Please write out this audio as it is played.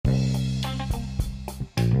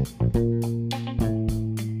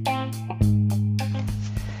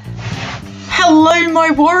Hello,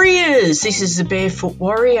 my warriors. This is the Barefoot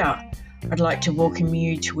Warrior. I'd like to welcome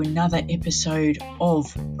you to another episode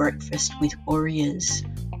of Breakfast with Warriors.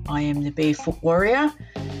 I am the Barefoot Warrior,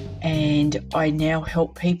 and I now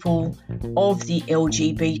help people of the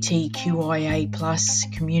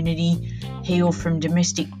LGBTQIA+ community heal from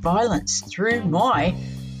domestic violence through my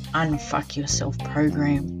Unfuck Yourself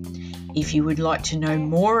program. If you would like to know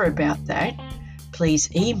more about that,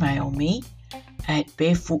 please email me at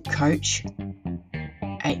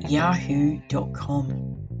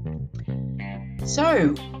barefootcoach@yahoo.com.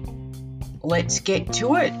 So, let's get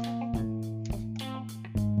to it.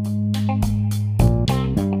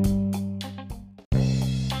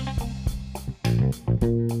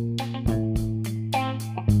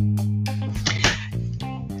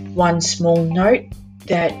 One small note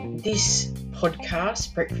that this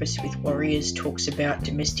podcast, Breakfast with Warriors, talks about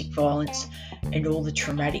domestic violence and all the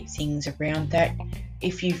traumatic things around that.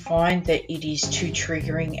 If you find that it is too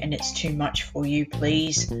triggering and it's too much for you,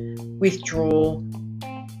 please withdraw,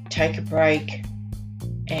 take a break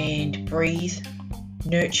and breathe,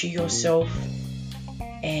 nurture yourself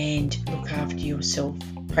and look after yourself.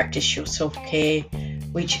 Practice your self-care,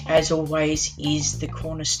 which as always is the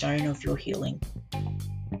cornerstone of your healing.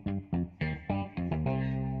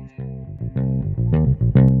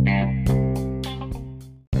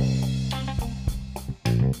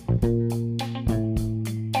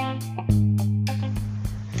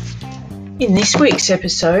 In this week's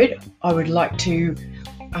episode, I would like to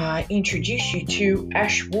introduce you to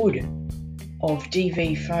Ash Wood of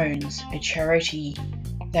DV Phones, a charity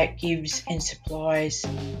that gives and supplies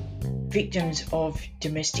victims of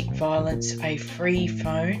domestic violence a free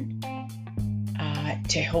phone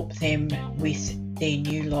to help them with their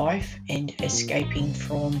new life and escaping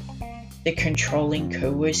from the controlling,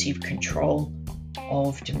 coercive control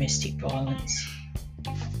of domestic violence.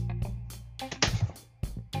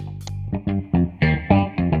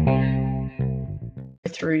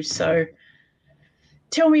 So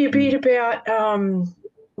tell me a bit about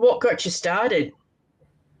what got you started.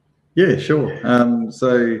 Yeah, sure.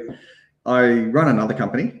 So I run another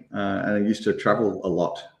company and I used to travel a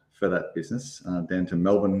lot for that business, down to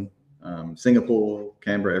Melbourne, Singapore,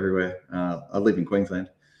 Canberra, everywhere. I live in Queensland.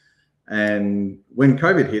 And when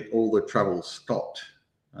COVID hit, all the travel stopped.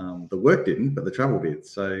 The work didn't, but the travel did.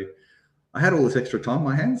 So I had all this extra time on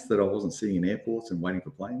my hands that I wasn't sitting in airports and waiting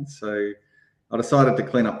for planes. So I decided to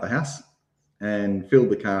clean up the house and filled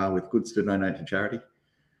the car with goods to donate to charity.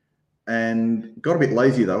 And got a bit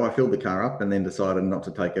lazy though. I filled the car up and then decided not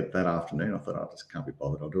to take it that afternoon. I thought, I just can't be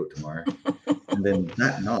bothered. I'll do it tomorrow. And then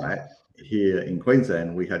that night here in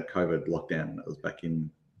Queensland, we had COVID lockdown. It was back in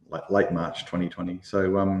late March 2020.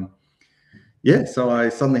 So so I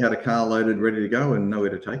suddenly had a car loaded, ready to go and nowhere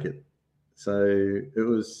to take it. So it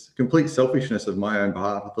was complete selfishness of my own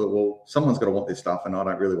behalf. I thought, well, someone's got to want this stuff and I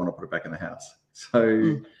don't really want to put it back in the house.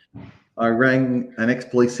 So I rang an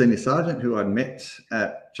ex-police senior sergeant who I'd met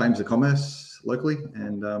at Chambers of Commerce locally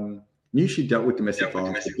and knew she dealt with domestic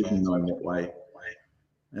violence, but didn't know in what way.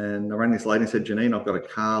 And I rang this lady and said, Janine, I've got a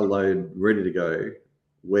car load ready to go.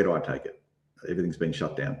 Where do I take it? Everything's been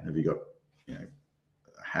shut down. Have you got,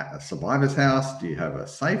 a survivor's house? Do you have a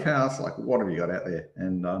safe house? Like, what have you got out there?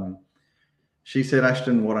 And she said,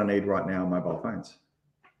 Ashton, what I need right now are mobile phones.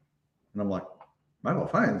 And I'm like, mobile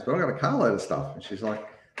phones? But I've got a carload of stuff. And she's like,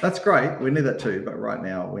 that's great. We need that too. But right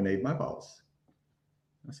now we need mobiles.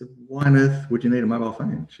 I said, why on earth would you need a mobile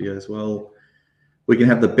phone? She goes, well, we can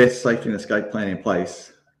have the best safety and escape plan in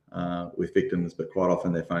place with victims, but quite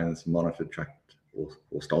often their phones monitored, tracked or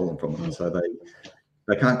stolen from them. So they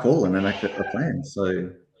can't call and enact a plan.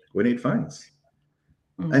 So we need phones.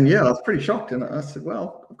 And I was pretty shocked. And I said,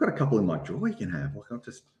 well, I've got a couple in my drawer you can have. Like I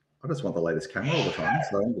just want the latest camera all the time.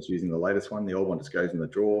 So I'm just using the latest one. The old one just goes in the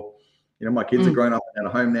drawer. My kids are grown up and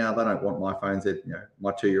at home now. They don't want my phones.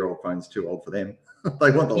 My 2-year-old phone's too old for them.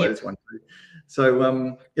 They want the latest one too.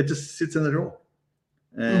 So it just sits in the drawer.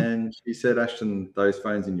 And she said, Ashton, those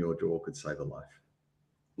phones in your drawer could save a life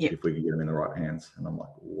if we could get them in the right hands. And I'm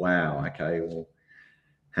like, wow, okay, well,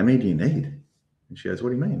 how many do you need? And she goes, what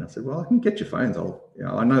do you mean? I said, well, I can get your phones.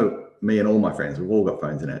 I know me and all my friends, we've all got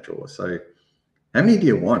phones in our drawer. So how many do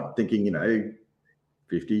you want? Thinking,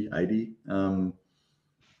 50, 80. And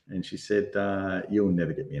she said, you'll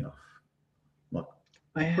never get me enough. I'm like,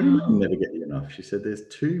 what do you mean never get you enough? She said, there's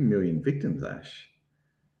 2 million victims, Ash.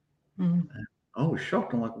 I was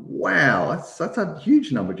shocked. I'm like, wow, that's a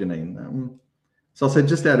huge number, Janine. So I said,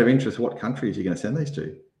 just out of interest, what countries are you going to send these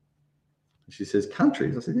to? She says,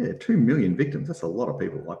 countries? I said, yeah, 2 million victims. That's a lot of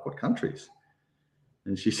people. Like, what countries?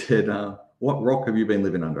 And she said, what rock have you been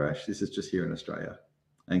living under, Ash? This is just here in Australia.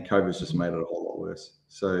 And COVID's just made it a whole lot worse.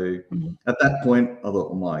 So at that point, I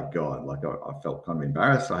thought, oh my God, like I felt kind of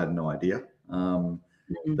embarrassed. I had no idea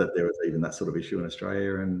that there was even that sort of issue in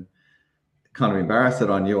Australia, and kind of embarrassed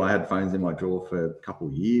that I knew I had phones in my drawer for a couple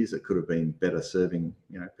of years that could have been better serving,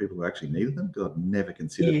 people who actually needed them, because I'd never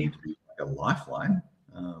considered them to be like a lifeline.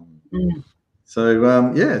 So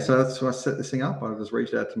that's why I set this thing up. I just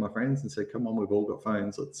reached out to my friends and said, come on, we've all got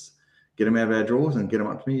phones. Let's get them out of our drawers and get them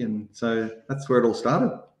up to me. And so that's where it all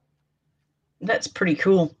started. That's pretty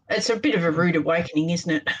cool. It's a bit of a rude awakening,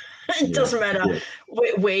 isn't it? It doesn't matter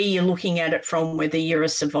where you're looking at it from, whether you're a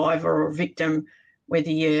survivor or a victim,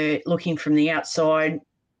 whether you're looking from the outside,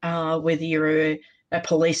 whether you're a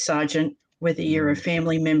police sergeant, whether you're a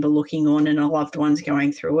family member looking on and a loved one's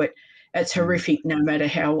going through it. It's horrific no matter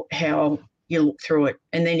how you look through it.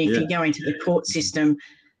 And then if you go into the court system,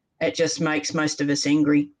 it just makes most of us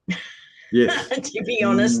angry. Yes. To be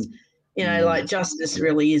honest, like justice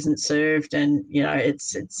really isn't served. And,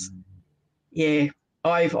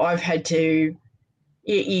 I've had to,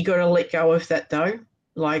 you got to let go of that though.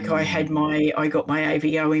 Like I got my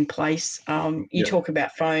AVO in place. You talk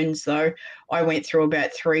about phones though. I went through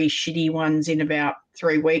about 3 shitty ones in about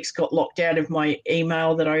 3 weeks, got locked out of my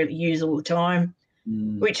email that I use all the time,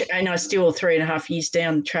 and I still 3.5 years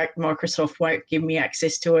down the track, Microsoft won't give me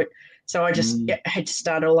access to it. So I just had to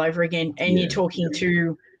start all over again. And you're talking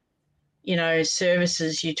to,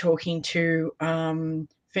 services, you're talking to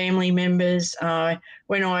family members.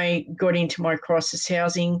 When I got into my crisis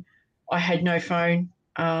housing, I had no phone.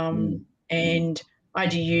 And I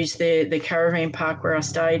had to use the caravan park where I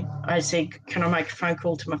stayed. I said, can I make a phone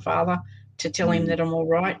call to my father to tell him that I'm all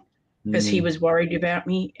right? Because he was worried about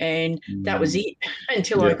me. And that was it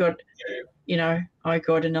until I got, I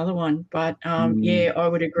got another one. But, I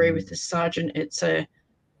would agree with the sergeant. It's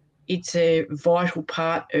a vital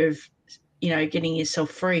part of, getting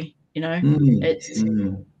yourself free, It's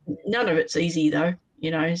none of it's easy though,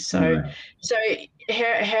 So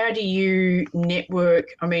how do you network?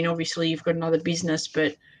 I mean, obviously you've got another business,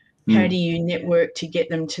 but how do you network to get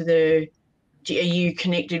them to are you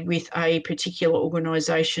connected with a particular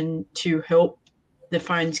organisation to help the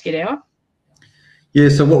phones get out? Yeah,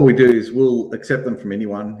 so what we do is we'll accept them from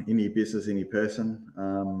anyone, any business, any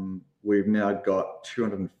person. We've now got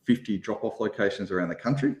 250 drop-off locations around the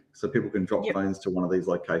country, so people can drop phones to one of these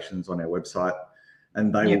locations on our website,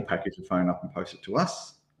 and they will package the phone up and post it to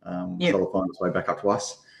us. So it'll find its way back up to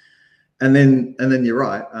us. And then you're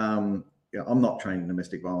right. I'm not trained in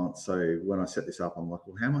domestic violence, so when I set this up, I'm like,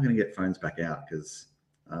 well, how am I going to get phones back out? Because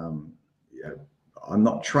I'm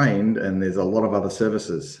not trained, and there's a lot of other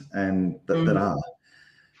services that are.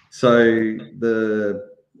 So the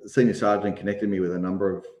senior sergeant connected me with a number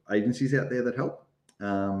of agencies out there that help,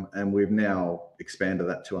 and we've now expanded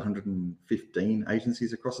that to 115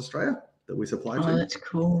 agencies across Australia that we supply to. Oh, that's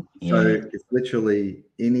cool. So it's literally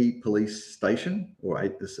any police station or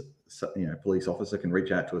police officer can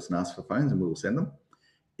reach out to us and ask for phones, and we will send them.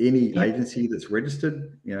 Any agency that's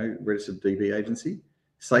registered, registered DV agency,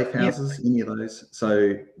 safe houses, any of those.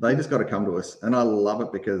 So they just got to come to us, and I love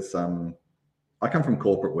it because I come from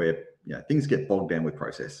corporate where things get bogged down with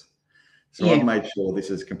process. So I've made sure this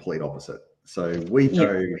is complete opposite. So we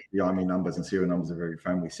know the IMEI numbers and serial numbers of every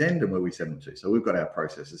phone we send and where we send them to. So we've got our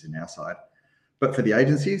processes in our side. But for the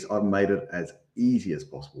agencies, I've made it as easy as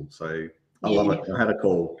possible. So I love it. I had a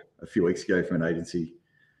call a few weeks ago from an agency.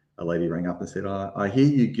 A lady rang up and said, I hear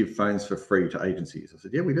you give phones for free to agencies. I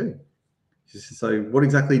said, yeah, we do. She said, so what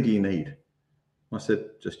exactly do you need? I said,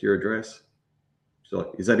 just your address. She's like,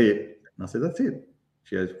 is that it? And I said, that's it.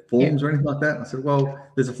 She has forms or anything like that. And I said, well,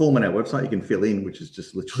 there's a form on our website you can fill in, which is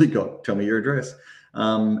just literally got, tell me your address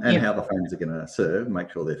and how the phones are going to serve,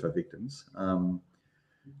 make sure they're for victims. And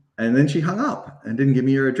then she hung up and didn't give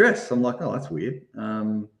me her address. I'm like, oh, that's weird.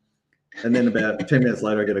 And then about 10 minutes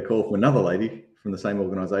later, I get a call from another lady from the same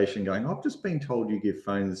organisation going, I've just been told you give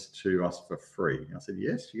phones to us for free. And I said,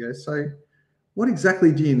 yes. She goes, so what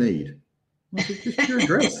exactly do you need? I said, just your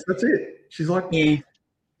address. That's it. She's like,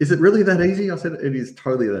 is it really that easy? I said, it is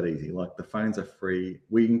totally that easy. Like the phones are free.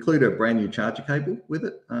 We include a brand new charger cable with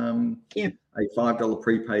it. A $5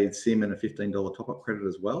 prepaid SIM and a $15 top-up credit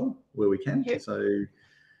as well, where we can. So,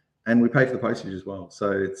 and we pay for the postage as well.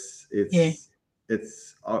 So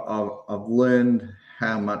I've learned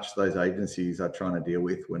how much those agencies are trying to deal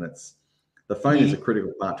with when it's the phone is a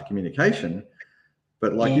critical part to communication,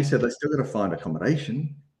 but like you said, they still got to find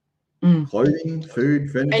accommodation. Clothing, food,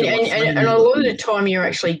 furniture. And a lot of the time you're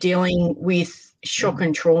actually dealing with shock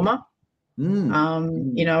and trauma.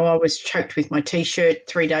 I was choked with my T-shirt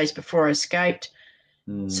 3 days before I escaped.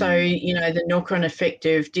 So, you know, the knock-on effect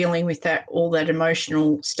of dealing with that, all that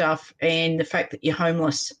emotional stuff, and the fact that you're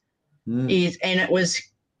homeless is, and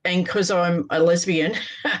because I'm a lesbian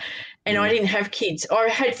and I didn't have kids. I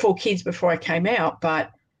had 4 kids before I came out,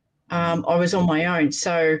 but I was on my own.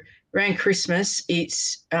 So around Christmas,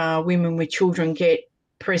 it's women with children get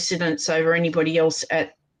precedence over anybody else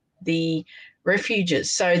at the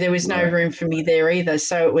refuges. So there was no room for me there either.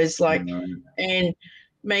 So it was like, and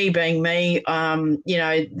me being me, you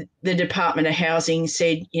know, the Department of Housing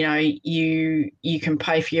said, you know, you can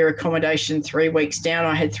pay for your accommodation 3 weeks down.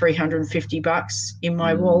 I had $350 in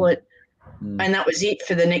my wallet, and that was it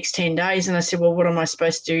for the next 10 days. And I said, well, what am I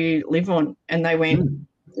supposed to live on? And they went,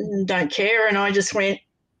 don't care. And I just went,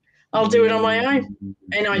 I'll do it on my own.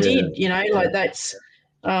 And I did, you know, like that's,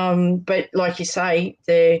 but like you say,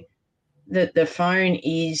 the phone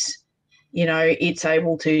is, you know, it's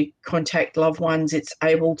able to contact loved ones. It's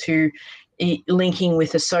able to linking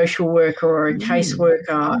with a social worker or a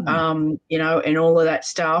caseworker, you know, and all of that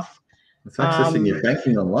stuff. It's accessing your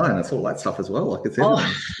banking online. It's all that stuff as well. Like it's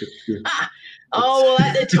everything. Well,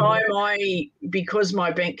 at the time, because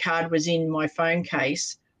my bank card was in my phone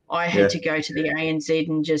case, I had to go to the ANZ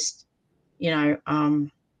and just, you know, I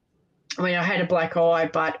mean, I had a black eye,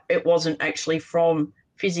 but it wasn't actually from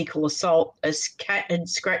physical assault. A cat had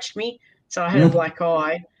scratched me, so I had a black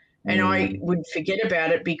eye, and I would forget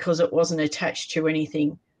about it because it wasn't attached to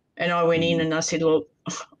anything. And I went in and I said, look,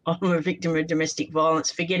 I'm a victim of domestic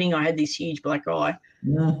violence, forgetting I had this huge black eye.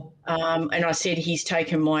 And I said, he's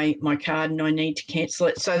taken my card and I need to cancel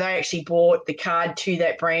it. So they actually brought the card to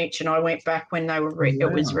that branch, and I went back when they were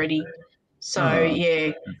it was ready. So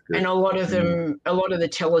and a lot of them, a lot of the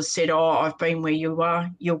tellers said, oh, I've been where you are,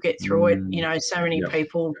 you'll get through it. You know, so many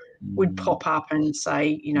people would pop up and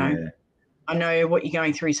say, you know, I know what you're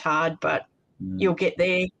going through is hard, but you'll get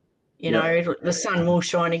there. You know, the sun will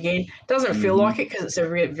shine again. Doesn't feel like it because it's a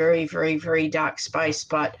very, very, very dark space.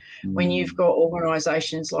 But when you've got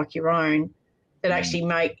organisations like your own that actually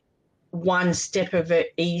make one step of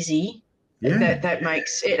it easy, that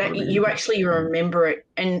makes it, you actually remember it,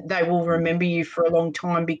 and they will remember you for a long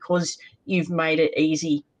time because you've made it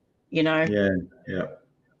easy, you know.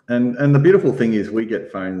 And the beautiful thing is we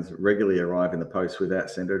get phones regularly arrive in the post without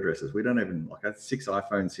sender addresses. We don't even, like, I had 6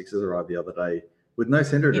 iPhone 6s arrive the other day with no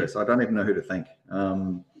sender address. I don't even know who to thank.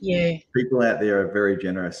 People out there are very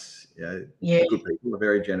generous. Good people are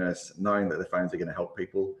very generous, knowing that the phones are going to help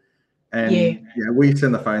people. And you know, we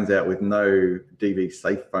send the phones out with no DV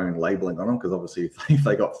safe phone labeling on them, because obviously if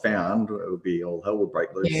they got found, it would be all hell would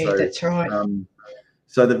break loose. So that's right.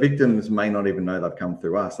 So the victims may not even know they've come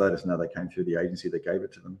through us. They just know they came through the agency that gave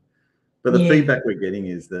it to them. But the feedback we're getting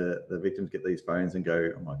is the victims get these phones and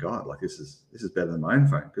go, oh my God, like this is better than my own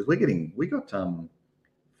phone. Because we got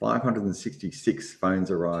 566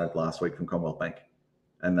 phones arrived last week from Commonwealth Bank,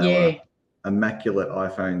 and they were immaculate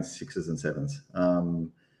iPhone 6s and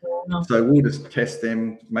 7s. So we'll just test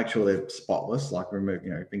them, make sure they're spotless, like remove,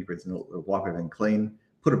 you know, fingerprints and wipe everything clean,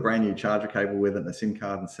 put a brand new charger cable with it and a SIM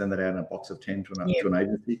card, and send that out in a box of 10 to an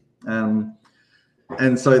agency.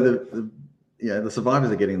 And so the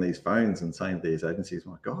survivors are getting these phones and saying to these agencies,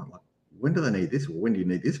 my God, like, when do they need this? Or when do you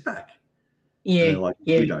need this back? And like,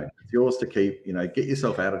 we don't. It's yours to keep. You know, get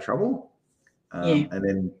yourself out of trouble, and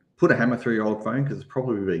then put a hammer through your old phone because it's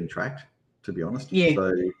probably being tracked, to be honest.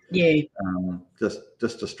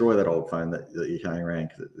 Just destroy that old phone that you're carrying around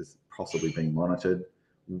because it's possibly being monitored.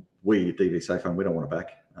 We, DV Safe Phone, we don't want it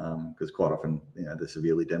back because quite often, you know, they're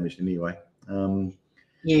severely damaged anyway. And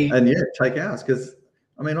take ours, because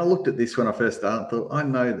I mean, I looked at this when I first started, thought, I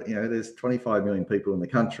know that, you know, there's 25 million people in the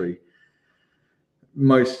country.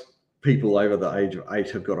 Most people over the age of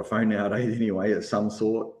 8 have got a phone nowadays anyway, of some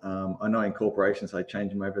sort. I know in corporations, they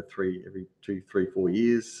change them every 2, 3, 4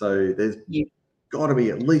 years. So there's got to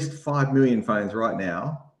be at least 5 million phones right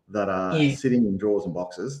now that are sitting in drawers and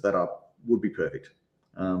boxes that would be perfect.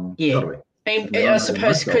 Got to be. And I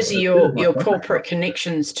suppose because of your corporate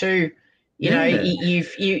connections too, you know,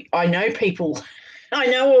 I know people, I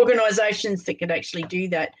know organisations that could actually do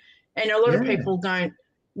that, and a lot of people don't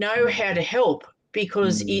know how to help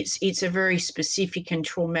because it's a very specific and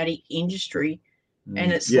traumatic industry,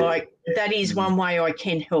 and it's like that is one way I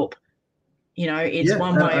can help. You know, it's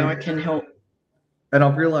one way I can help. And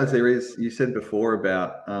I've realised there is. You said before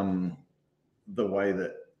about the way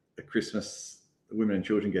that at Christmas women and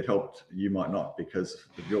children get helped, you might not because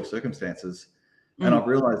of your circumstances. And I've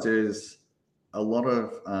realised there's a lot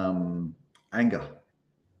of anger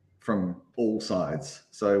from all sides.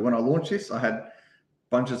 So when I launched this, I had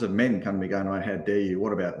bunches of men come to me going, oh, how dare you?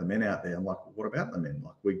 What about the men out there? I'm like, what about the men?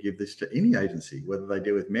 Like, we give this to any agency, whether they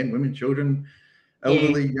deal with men, women, children,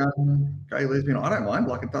 elderly, young, gay, lesbian. I don't mind.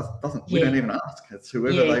 Like, it doesn't. We don't even ask. It's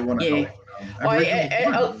whoever they want to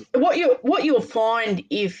help. What you'll find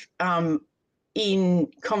if in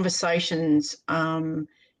conversations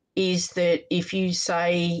is that if you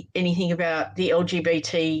say anything about the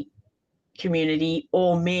LGBT community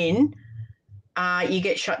or men, you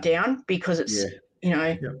get shut down because it's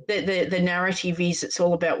the narrative is it's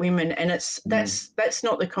all about women, and that's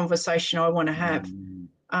not the conversation I want to have.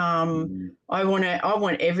 I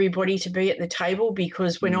want everybody to be at the table,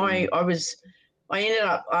 because when I ended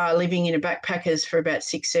up living in a backpackers for about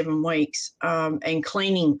 6-7 weeks and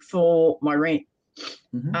cleaning for my rent.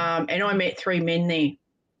 And I met 3 men there.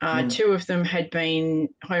 2 of them had been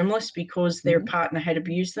homeless because their partner had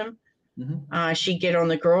abused them. She'd get on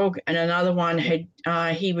the grog, and another one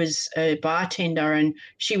he was a bartender, and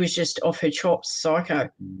she was just off her chops, psycho.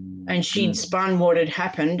 And she'd spun what had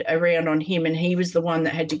happened around on him, and he was the one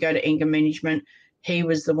that had to go to anger management. He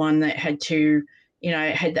was the one that had to,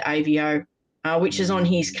 had the AVO, which is on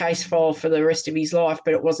his case file for the rest of his life,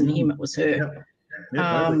 but it wasn't him, it was her.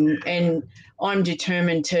 And I'm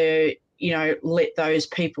determined to, let those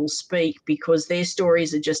people speak, because their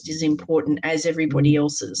stories are just as important as everybody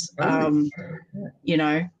else's. You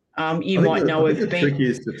might know of. The trick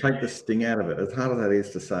is to take the sting out of it. As hard as that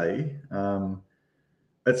is to say,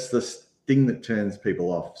 it's the sting that turns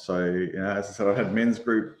people off. So, as I said, I've had men's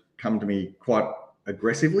group come to me quite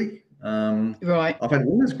aggressively. Right. I've had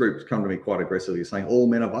women's groups come to me quite aggressively, saying all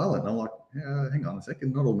men are violent. And I'm like, hang on a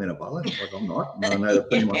second, not all men are violent. Like, I'm not. And I know that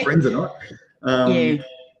plenty of my friends are not.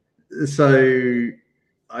 So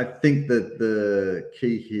I think that the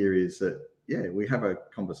key here is that, we have a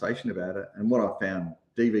conversation about it. And what I found,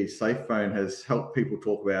 DV Safe Phone has helped people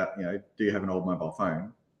talk about, do you have an old mobile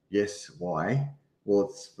phone? Yes. Why? Well,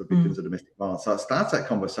 it's for victims of domestic violence. So it starts that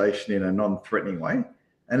conversation in a non-threatening way.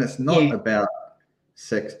 And it's not about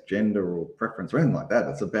sex, gender, or preference or anything like that.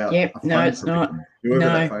 It's about a phone. No, it's not.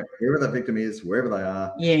 Whoever that victim is, wherever they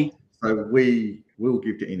are. Yeah. So we will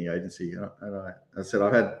give to any agency. And I said,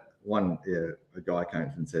 I've had one, a guy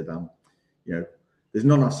came and said, there's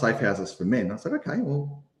not enough safe houses for men. I said, okay,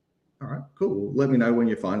 well, all right, cool. Let me know when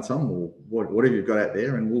you find some, or whatever you've got out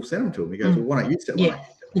there, and we'll send them to him. He goes, well, why don't you set one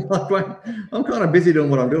up? I'm kind of busy doing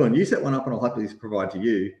what I'm doing. You set one up and I'll happily provide to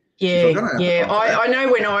you. I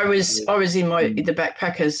know when I was in the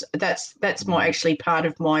backpackers, that's my actually part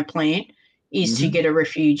of my plan is to get a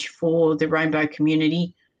refuge for the rainbow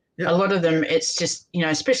community. A lot of them, it's just,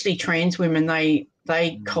 especially trans women,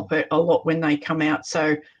 they cop it a lot when they come out.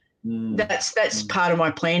 So that's part of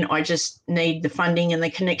my plan. I just need the funding and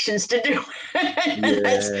the connections to do it.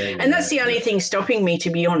 That's the only thing stopping me,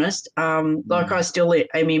 to be honest. Like, I still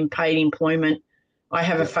am in paid employment. I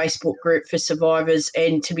have a Facebook group for survivors,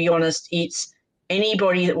 and to be honest, it's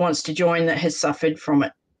anybody that wants to join that has suffered from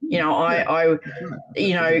it.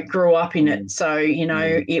 I grew up in it. So,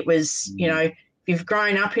 it was, if you've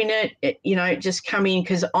grown up in it, just come in,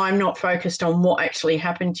 because I'm not focused on what actually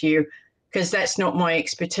happened to you, because that's not my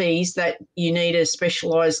expertise. That you need a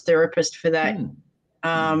specialised therapist for that.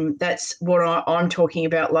 That's what I'm talking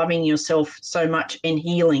about, loving yourself so much and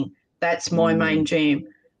healing. That's my main jam.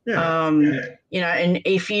 And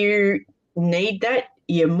if you need that,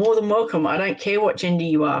 you're more than welcome. I don't care what gender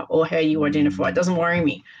you are or how you identify. It doesn't worry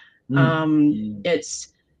me. I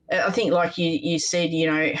think, like you said,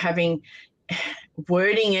 having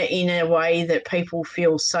wording it in a way that people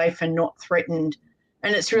feel safe and not threatened.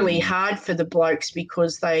 And it's really hard for the blokes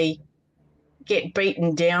because they get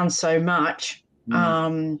beaten down so much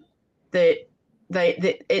that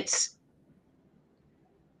it's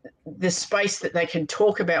the space that they can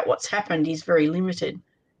talk about what's happened is very limited,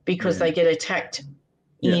 because they get attacked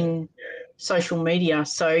in social media.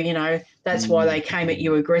 So, that's why they came at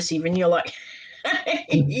you aggressive, and you're like,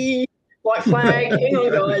 white flag, hang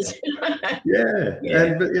on, guys. But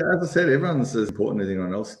as I said, everyone's as important as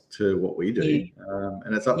anyone else to what we do.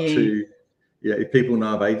 And it's up to, if people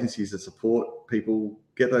know of agencies that support people,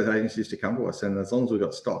 get those agencies to come to us. And as long as we've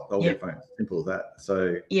got stock, they'll get phones. Simple as that.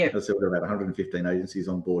 So as I said, we've got about 115 agencies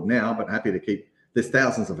on board now, but happy to keep, there's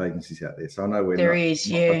thousands of agencies out there. So I know we're not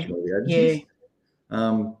touching all the agencies.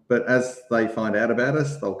 But as they find out about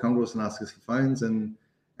us, they'll come to us and ask us for phones. And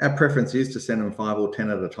our preference is to send them 5 or 10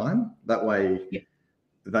 at a time. That way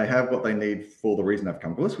they have what they need for the reason they've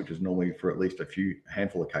come to us, which is normally for at least a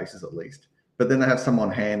handful of cases at least. But then they have some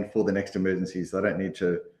on hand for the next emergencies. They don't need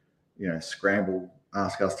to, scramble,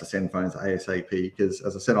 ask us to send phones ASAP. Because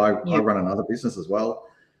as I said, I run another business as well.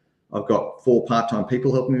 I've got 4 part-time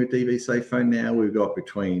people helping me with DV Safe Phone now. We've got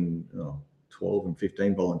between 12 and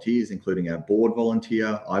 15 volunteers, including our board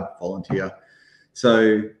volunteer. I volunteer.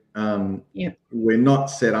 So we're not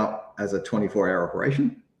set up as a 24-hour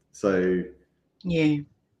operation. So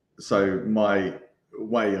my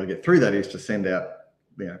way I get through that is to send out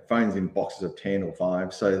phones in boxes of 10 or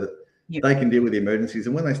 5 so that they can deal with the emergencies.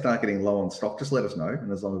 And when they start getting low on stock, just let us know.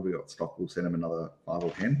 And as long as we've got stock, we'll send them another 5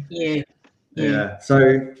 or 10. Yeah.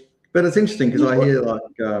 So, but it's interesting because I hear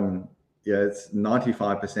it's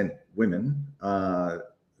 95% women.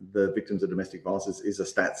 The victims of domestic violence is a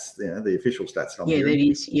stats, the official stats. That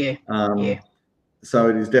is. So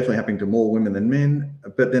it is definitely happening to more women than men.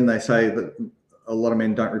 But then they say that a lot of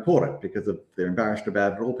men don't report it because they're embarrassed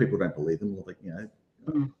about it, or people don't believe them, or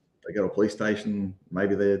they go to a police station.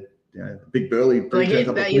 Maybe they're big burly.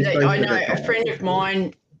 I know a friend of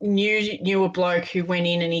mine knew a bloke who went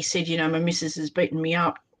in and he said, my missus has beaten me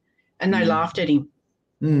up, and they laughed at him,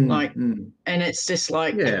 and it's just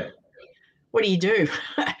like, what do you do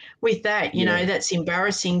with that? That's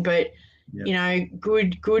embarrassing, but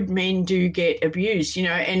good men do get abused,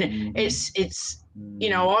 and it's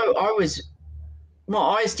I was. My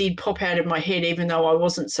eyes did pop out of my head, even though I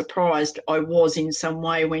wasn't surprised. I was in some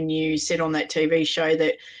way when you said on that TV show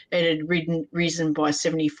that it had risen by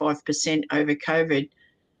 75% over COVID.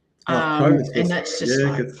 And that's just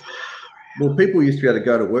well, people used to be able to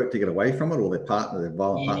go to work to get away from it, or their violent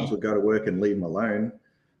partners would go to work and leave them alone.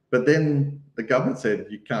 But then the government said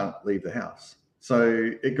you can't leave the house.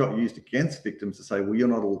 So it got used against victims to say,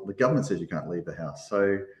 well, the government says you can't leave the house.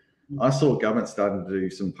 So I saw government starting to do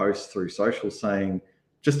some posts through social saying,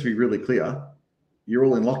 just to be really clear, you're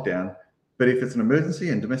all in lockdown, but if it's an emergency,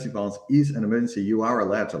 and domestic violence is an emergency, you are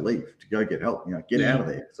allowed to leave, to go get help, get out of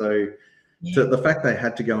there. So the fact they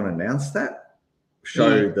had to go and announce that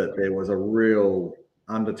showed that there was a real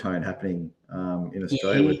undertone happening in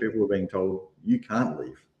Australia where people were being told, you can't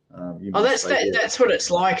leave. That's what it's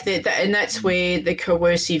like, and that's where the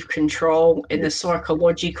coercive control and the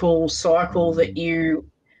psychological cycle that you,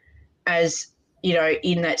 as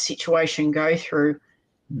in that situation, go through.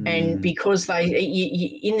 And because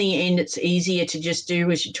in the end, it's easier to just do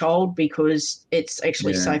as you're told because it's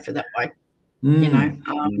actually safer that way,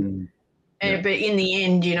 But in the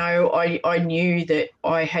end, I knew that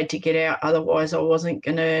I had to get out, otherwise I wasn't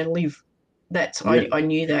going to live. I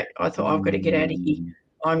knew that. I thought, I've got to get out of here.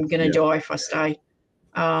 I'm going to die if I stay.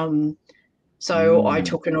 So I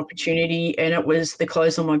took an opportunity, and it was the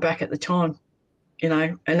clothes on my back at the time, and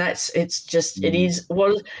it is.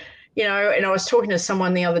 And I was talking to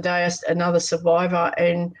someone the other day, another survivor,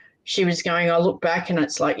 and she was going, I look back and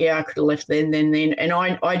it's like, I could have left then. And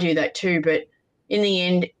I do that too. But in the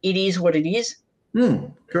end, it is what it is.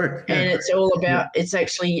 Correct. And it's all about, it's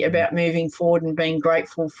actually about moving forward and being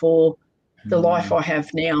grateful for the life I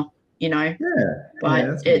have now,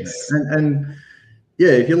 But it's... And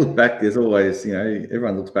if you look back, there's always,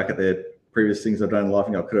 everyone looks back at their previous things I've done in life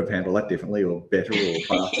and I could have handled that differently or better or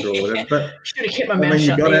faster or whatever. But should have kept my mouth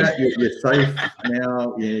shut. You got out, you're safe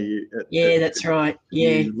now. That's right.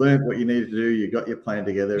 You learned what you needed to do. You got your plan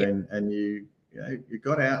together, and you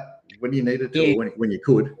got out when you needed to, or when you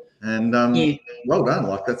could. And well done.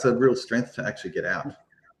 Like, that's a real strength to actually get out.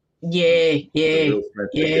 I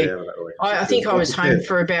think I was home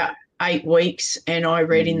for about 8 weeks, and I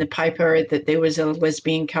read in the paper that there was a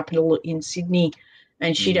lesbian couple in Sydney,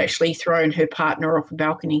 and she'd actually thrown her partner off a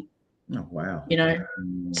balcony. Oh, wow.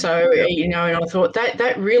 So, and I thought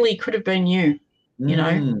that really could have been you, in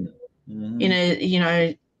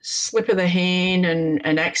a, slip of the hand and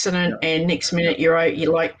an accident, and next minute you're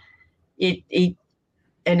like, it,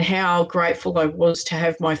 and how grateful I was to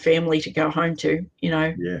have my family to go home to,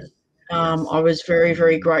 I was very,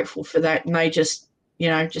 very grateful for that. And they just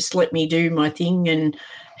let me do my thing and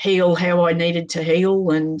heal how I needed to heal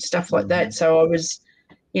and stuff like that. So I was,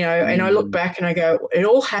 and I look back and I go, it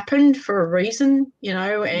all happened for a reason,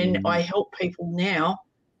 and I help people now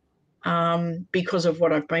because of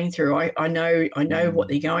what I've been through. I know what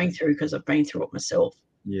they're going through because I've been through it myself.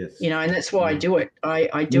 Yes. And that's why I do it.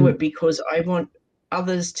 I do it because I want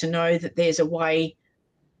others to know that there's a way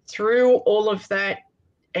through all of that,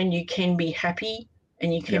 and you can be happy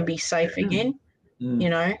and you can be safe again,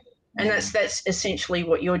 and that's essentially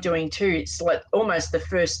what you're doing too. It's like almost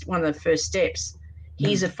one of the first steps.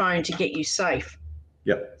 Here's a phone to get you safe.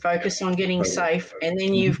 Focus on getting safe, and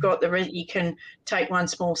then you've got the rest. You can take one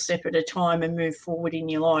small step at a time and move forward in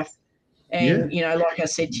your life. And like I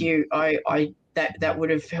said to you, I that would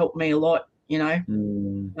have helped me a lot.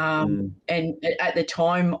 And at the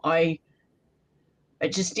time, it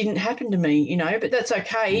just didn't happen to me. But that's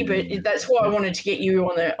okay. But that's why I wanted to get you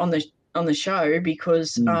on the show,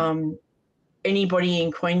 because anybody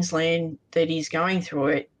in Queensland that is going through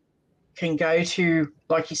it can go to,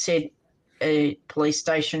 like you said, a police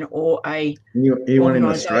station or a Anyone in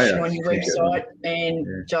organisation Australia on your website and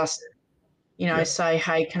yeah. just, say,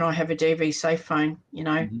 hey, can I have a DV safe phone?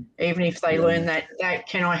 Even if they learn that,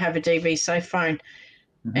 can I have a DV safe phone?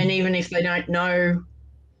 And even if they don't know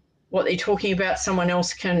what they're talking about, someone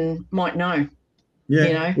else might know.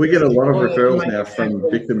 Yeah, we get a lot of or referrals make now a phone from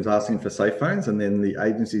call. victims asking for safe phones, and then the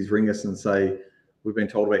agencies ring us and say, we've been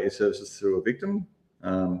told about your services through a victim.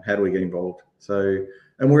 How do we get involved? So,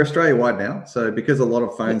 and we're Australia-wide now. So because a lot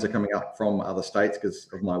of phones are coming up from other states because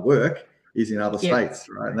of my work is in other states,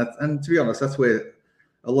 right? And to be honest, that's where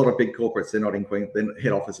a lot of big corporates, they're not in Queensland, their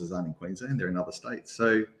head offices aren't in Queensland, they're in other states.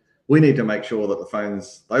 So we need to make sure that the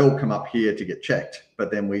phones, they all come up here to get checked,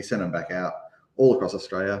 but then we send them back out all across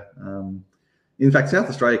Australia. In fact, South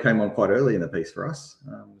Australia came on quite early in the piece for us.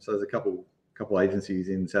 So there's a couple agencies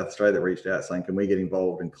in South Australia that reached out saying, can we get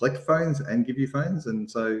involved and collect phones and give you phones? And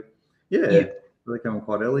so, they came on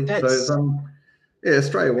quite early. So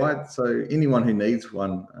Australia-wide. So anyone who needs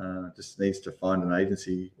one just needs to find an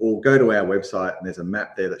agency or go to our website, and there's a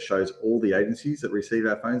map there that shows all the agencies that receive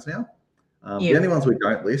our phones now. The only ones we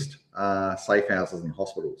don't list are safe houses and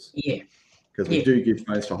hospitals. Yeah. Because we do give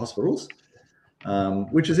phones to hospitals.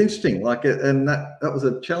 Which is interesting, and that was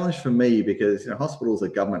a challenge for me because hospitals are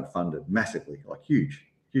government funded massively, like huge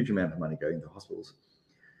amount of money going into hospitals.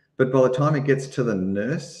 But by the time it gets to the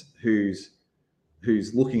nurse who's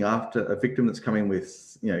looking after a victim that's coming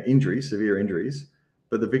with injuries, severe injuries,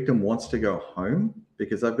 but the victim wants to go home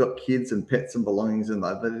because they've got kids and pets and belongings and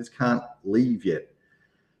they just can't leave yet.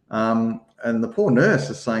 And the poor nurse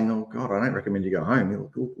is saying, "Oh God, I don't recommend you go home.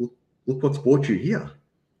 Look what's brought you here."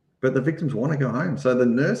 But the victims want to go home. So the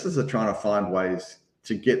nurses are trying to find ways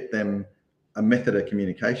to get them a method of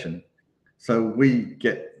communication. So we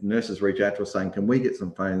get nurses reach out to us saying, can we get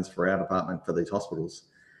some phones for our department for these hospitals?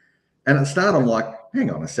 And at the start, I'm like,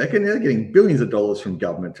 hang on a second. They're getting billions of dollars from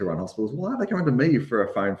government to run hospitals. Why are they coming to me for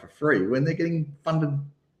a phone for free when they're getting funded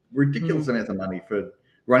ridiculous amounts of money for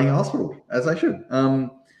running a hospital, as they should?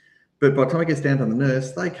 But by the time it gets down to the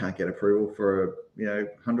nurse, they can't get approval for a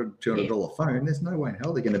 $100, $200 phone. There's no way in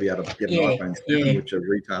hell they're going to be able to get an iPhone 7, which are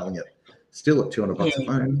retailing it still at $200 a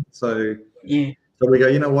phone. So we go,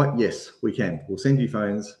 you know what? Yes, we can. We'll send you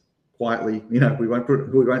phones quietly. We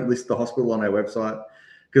won't list the hospital on our website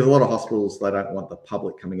because a lot of hospitals, they don't want the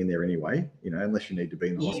public coming in there anyway. Unless you need to be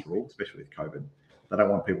in the hospital, especially with COVID, they don't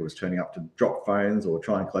want people just turning up to drop phones or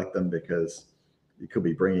try and collect them because you could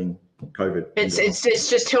be bringing COVID. It's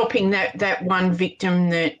just helping that one victim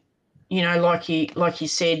that, like you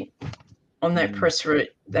said on that press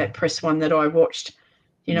one that I watched,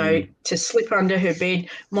 to slip under her bed.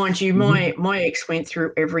 Mind you, my ex went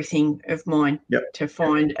through everything of mine to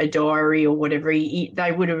find a diary or whatever.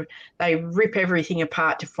 They rip everything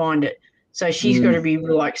apart to find it. So she's got to be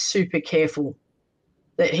like super careful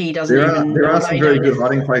that he doesn't There are some very good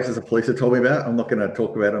hiding places the police have told me about. I'm not going to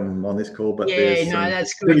talk about them on this call, but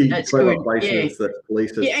that's good. That's good. Places that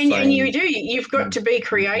police are and you've got to be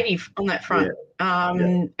creative on that front.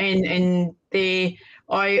 And there,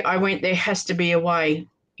 I went. There has to be a way.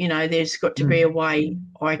 There's got to be a way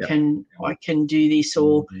I can do this,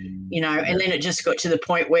 or And then it just got to the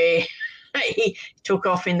point where he took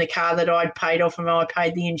off in the car that I'd paid off, and I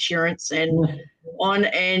paid the insurance and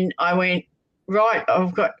I went, right,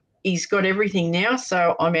 he's got everything now,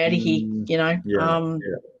 so I'm out of here. It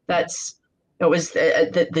was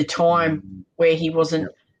the time where he wasn't.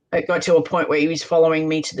 It got to a point where he was following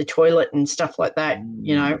me to the toilet and stuff like that.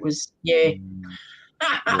 It was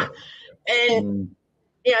and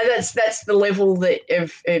that's the level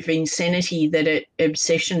of insanity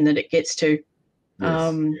obsession that it gets to.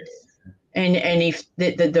 And if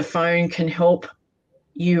the phone can help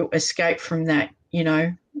you escape from that,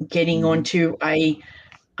 getting onto a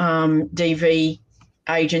DV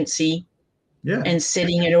agency and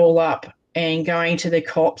setting it all up and going to the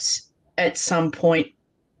cops at some point,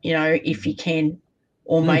 if you can,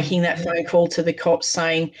 or making that phone call to the cops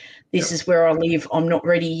saying, this is where I live, I'm not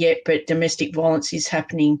ready yet, but domestic violence is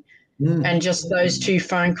happening. And just those 2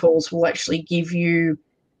 phone calls will actually give you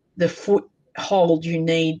the foothold you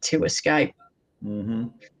need to escape. And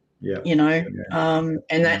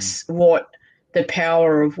that's what the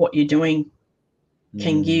power of what you're doing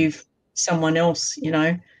can give someone else.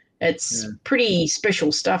 It's pretty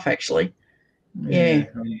special stuff, actually.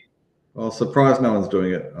 Well, surprised no one's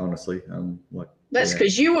doing it, honestly. That's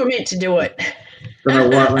because you were meant to do it. Don't know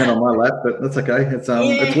why it landed on my lap, but that's okay.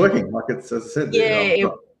 It's working. Like as I said.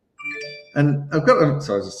 And I've got.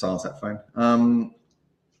 Sorry, I just silenced that phone.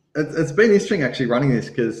 It's been interesting actually running this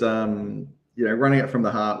because running it from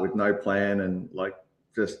the heart with no plan and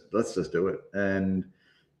let's just do it. And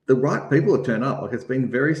the right people have turned up. Like, it's been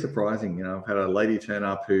very surprising. You know, I've had a lady turn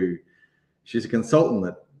up who, she's a consultant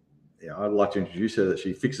that, I'd like to introduce her, that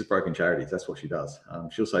she fixes broken charities. That's what she does.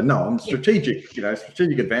 She'll say, no, I'm strategic,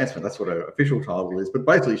 strategic advancement. That's what her official title is. But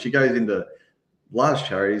basically, she goes into large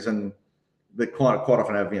charities and they quite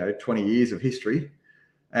often have, 20 years of history,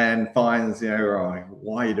 and finds, oh,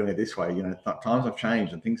 why are you doing it this way? Times have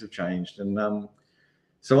changed and things have changed. And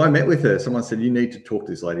so I met with her. Someone said, you need to talk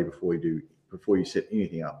to this lady before you set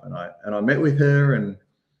anything up. And I met with her and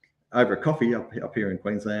over a coffee up here in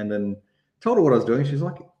Queensland, and told her what I was doing. She's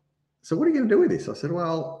like, so what are you going to do with this? I said,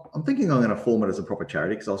 well, I'm thinking I'm going to form it as a proper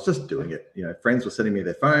charity, because I was just doing it. Friends were sending me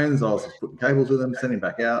their phones. I was just putting cables with them, sending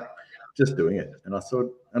back out, just doing it. And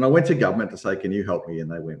I went to government to say, can you help me? And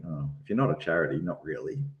they went, oh, if you're not a charity, not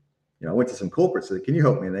really. I went to some corporates, said, can you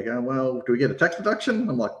help me? And they go, well, do we get a tax deduction?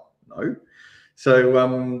 I'm like, no. So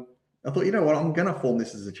I thought, you know what, I'm going to form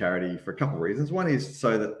this as a charity for a couple of reasons. One is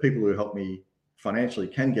so that people who help me financially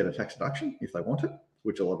can get a tax deduction if they want it,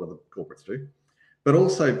 which a lot of the corporates do. But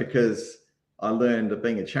also because I learned that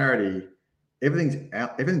being a charity, everything's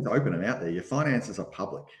open and out there. Your finances are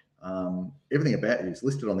public. Everything about you is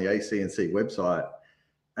listed on the AC&C website,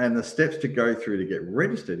 and the steps to go through to get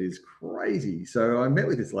registered is crazy. So I met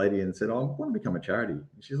with this lady and said, I want to become a charity. And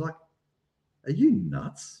she's like, are you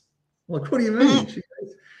nuts? I'm like, what do you mean? She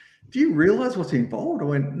goes, do you realize what's involved? I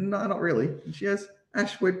went, no, not really. And she goes,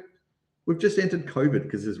 Ash, we've just entered COVID,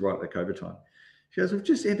 because this is right at COVID time. She goes, we've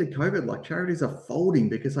just entered COVID. Like, charities are folding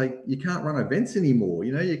because you can't run events anymore.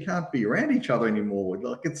 You can't be around each other anymore.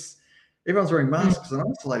 Like, everyone's wearing masks and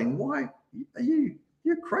isolating. Why are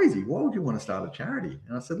you're crazy? Why would you want to start a charity?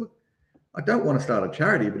 And I said, look, I don't want to start a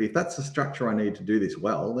charity, but if that's the structure I need to do this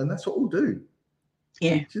well, then that's what we'll do.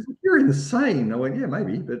 Yeah. She's like, you're insane. I went, yeah,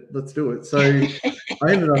 maybe, but let's do it. So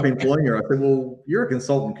I ended up employing her. I said, well, you're a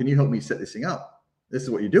consultant. Can you help me set this thing up? This is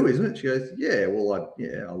what you do, isn't it? She goes, yeah, well,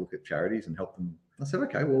 I'll look at charities and help them. I said,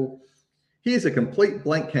 okay, well, here's a complete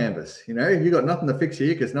blank canvas. You've got nothing to fix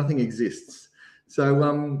here because nothing exists. So,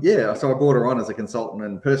 so I brought her on as a consultant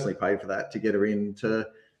and personally paid for that to get her in to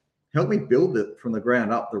help me build it from the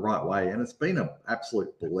ground up the right way. And it's been an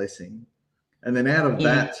absolute blessing. And then out of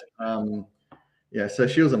that, so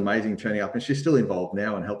she was amazing turning up, and she's still involved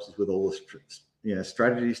now and helps us with all the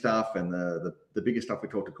strategy stuff and the bigger stuff we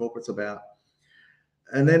talk to corporates about.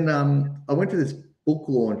 And then I went to this book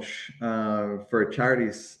launch for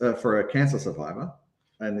a cancer survivor,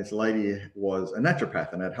 and this lady was a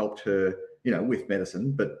naturopath and had helped her, with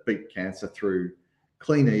medicine, but beat cancer through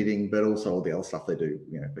clean eating, but also all the other stuff they do,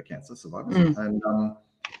 for cancer survivors.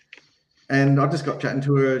 And I just got chatting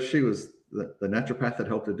to her. She was the naturopath that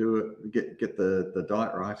helped her do it, get the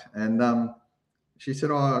diet right. And she said,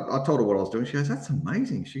 I told her what I was doing. She goes, that's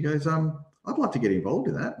amazing. She goes, I'd like to get involved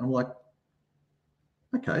in that. And I'm like,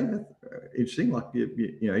 okay, that's interesting. Like,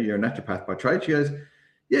 you're a naturopath by trade. She goes,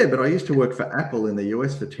 yeah, but I used to work for Apple in the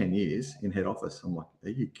US for 10 years in head office. I'm like, are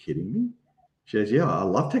you kidding me? She goes, yeah, I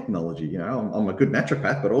love technology. I'm a good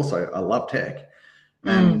naturopath, but also I love tech.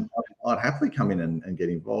 And I'd happily come in and get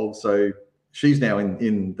involved. So she's now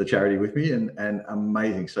in the charity with me, and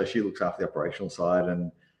amazing. So she looks after the operational side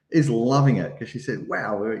and is loving it, because she said,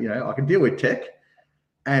 wow, I can deal with tech,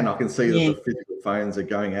 and I can see that the physical phones are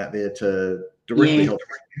going out there to directly help.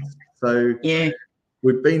 So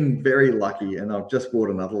we've been very lucky, and I've just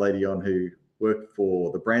brought another lady on who worked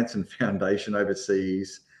for the Branson Foundation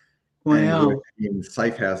overseas. Wow. And worked in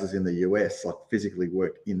safe houses in the US, like physically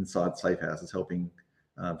worked inside safe houses helping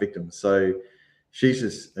victims. So she's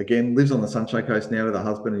just, again, lives on the Sunshine Coast now with her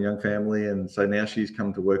husband and young family. And so now she's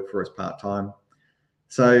come to work for us part-time.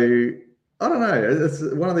 So I don't know. It's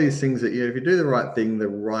one of these things that, if you do the right thing, the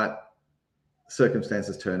right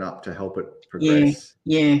circumstances turn up to help it progress.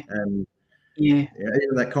 And even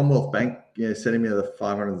that Commonwealth Bank, sending me the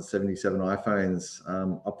 577 iPhones.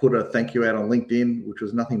 I put a thank you out on LinkedIn, which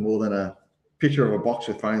was nothing more than a picture of a box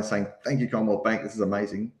with phones saying, thank you, Commonwealth Bank. This is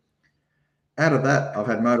amazing. Out of that, I've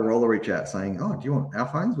had Motorola reach out saying, oh, do you want our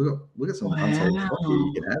phones? We've got some unsold stock here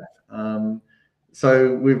you can have.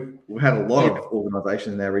 So we've had a lot of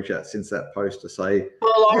organisations now reach out since that post to say.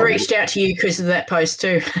 Well, I reached out to you because of that post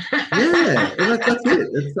too. That's it.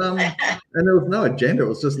 It's and there was no agenda. It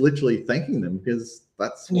was just literally thanking them, because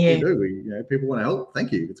that's what we do. People want to help.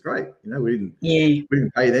 Thank you. It's great. We didn't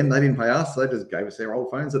pay them. They didn't pay us. They just gave us their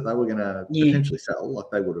old phones that they were going to potentially sell, like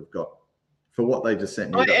they would have got for what they just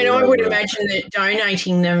sent me. And I would imagine that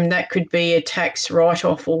donating them, that could be a tax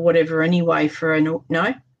write-off or whatever anyway for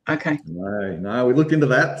no? Okay. No, we looked into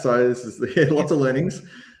that. So this is lots of learnings.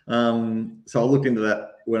 So I looked into that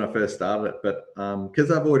when I first started it, but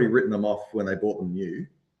because I've already written them off when they bought them new,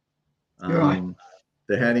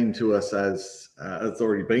 they're handing to us as it's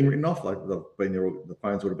already been written off. Like the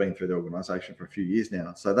phones would have been through the organisation for a few years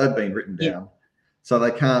now, so they've been written down, so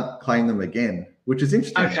they can't claim them again, which is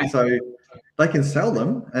interesting. Okay. So they can sell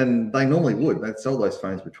them, and they normally would. They'd sell those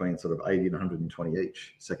phones between sort of 80 and 120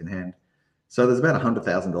 each secondhand. So there's about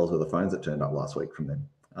 $100,000 worth of phones that turned up last week from them,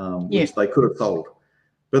 which they could have sold.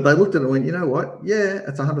 But they looked at it and went, you know what? Yeah,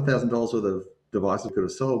 it's $100,000 worth of devices we could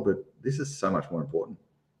have sold, but this is so much more important.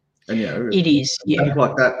 And it is. Things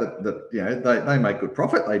like that they make good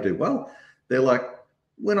profit. They do well. They're like,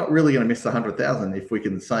 we're not really going to miss the 100,000 if we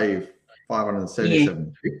can save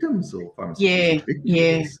 577 victims or 576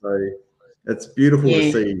 victims. So it's beautiful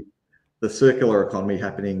to see the circular economy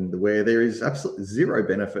happening where there is absolutely zero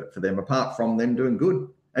benefit for them apart from them doing good.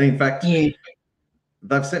 And in fact,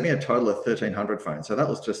 they've sent me a total of 1,300 phones. So that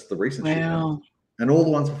was just the recent shipment. And all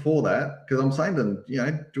the ones before that, because I'm saying to them, do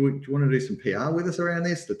you want to do some PR with us around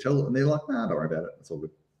this to tell? And they're like, no, don't worry about it. It's all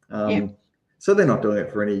good. So they're not doing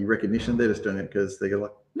it for any recognition. They're just doing it because they're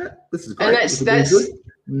like, no, this is great. And that's good.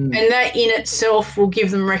 And that in itself will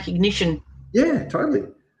give them recognition. Yeah, totally.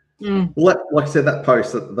 Well, like I said, that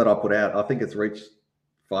post that I put out, I think it's reached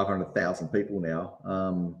 500,000 people now.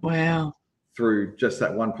 Wow. Through just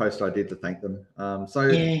that one post I did to thank them. And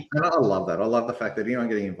I love that. I love the fact that anyone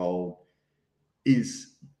getting involved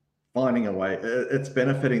is finding a way. It's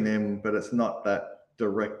benefiting them, but it's not that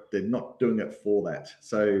direct. They're not doing it for that.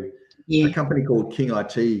 So a company called King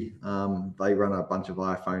IT, they run a bunch of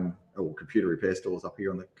iPhone or computer repair stores up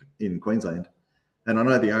here in Queensland. And I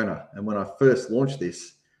know the owner. And when I first launched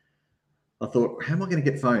this, I thought, how am I going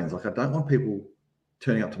to get phones? Like, I don't want people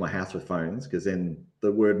turning up to my house with phones, because then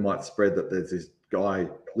the word might spread that there's this guy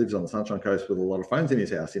lives on the Sunshine Coast with a lot of phones in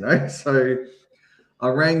his house, So I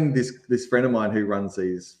rang this friend of mine who runs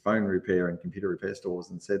these phone repair and computer repair stores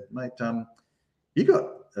and said, mate, you got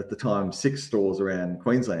at the time 6 stores around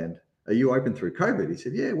Queensland. Are you open through COVID? He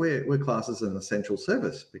said, yeah, we're classed as an essential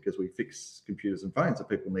service because we fix computers and phones that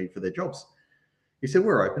people need for their jobs. He said,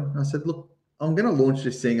 we're open. I said, look, I'm going to launch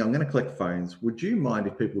this thing. I'm going to collect phones. Would you mind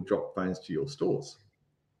if people drop phones to your stores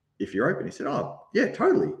if you're open? He said, oh, yeah,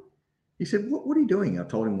 totally. He said, what are you doing? I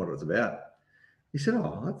told him what it was about. He said,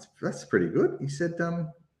 oh, that's pretty good. He said,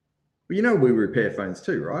 well, we repair phones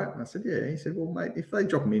too, right? And I said, yeah. He said, well, mate, if they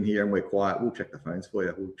drop them in here and we're quiet, we'll check the phones for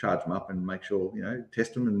you. We'll charge them up and make sure,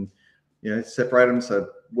 test them and, separate them. So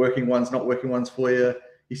working ones, not working ones for you.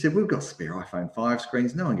 He said, we've got spare iPhone 5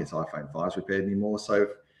 screens. No one gets iPhone 5s repaired anymore. So,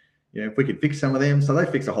 if we could fix some of them. So they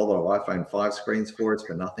fix a whole lot of iPhone 5 screens for us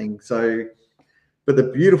for nothing. So, but the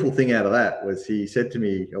beautiful thing out of that was he said to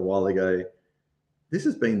me a while ago, this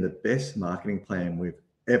has been the best marketing plan we've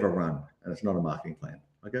ever run. And it's not a marketing plan.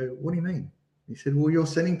 I go, what do you mean? He said, well, you're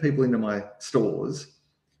sending people into my stores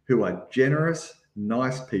who are generous,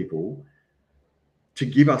 nice people to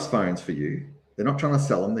give us phones for you. They're not trying to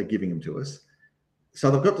sell them. They're giving them to us. So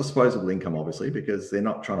they've got disposable income, obviously, because they're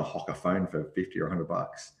not trying to hock a phone for 50 or 100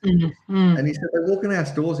 bucks. And he said, they walk in our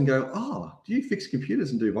stores and go, oh, do you fix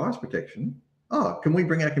computers and do virus protection? Oh, can we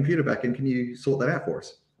bring our computer back and can you sort that out for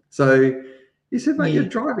us? So he said, mate, you're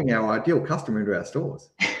driving our ideal customer into our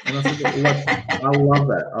stores. And I said, I love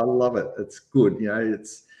that. I love it. It's good.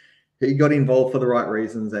 He got involved for the right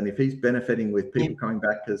reasons. And if he's benefiting with people coming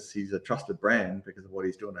back because he's a trusted brand because of what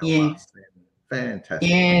he's doing to help us, then fantastic.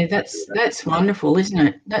 Yeah, that's wonderful, isn't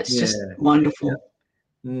it? That's just wonderful.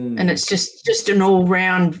 And it's just an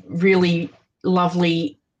all-round really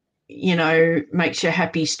lovely, makes you a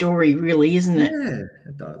happy story, really, isn't it? Yeah,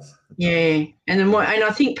 it does. And then and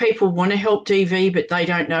I think people want to help DV, but they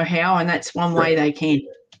don't know how, and that's one way they can.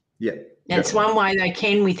 Yeah, that's one way they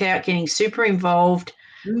can without getting super involved.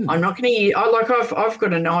 I'm not going to. I've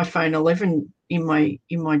got an iPhone 11 in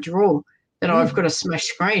my drawer that I've got a smash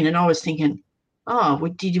screen, and I was thinking, oh,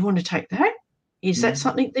 well, did you want to take that? Is that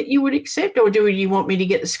something that you would accept, or do you want me to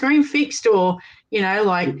get the screen fixed, or if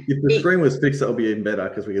the screen was fixed, that'll be even better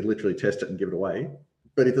because we could literally test it and give it away.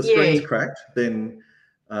 But if the screen's cracked, then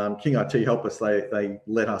King IT help us. They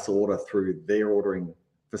let us order through their ordering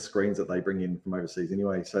for screens that they bring in from overseas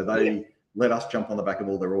anyway. So they let us jump on the back of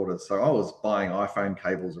all their orders. So I was buying iPhone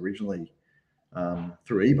cables originally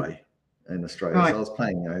through eBay in Australia. So I was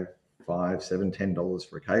paying $5, $7, $10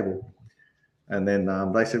 for a cable. And then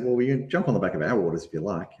they said, well, you can jump on the back of our orders if you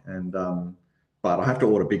like. And but I have to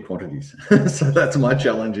order big quantities. So that's my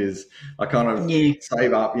challenge is I kind of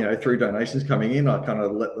save up, through donations coming in, I kind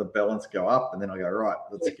of let the balance go up. And then I go, right,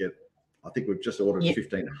 I think we've just ordered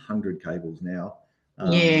 1,500 cables now.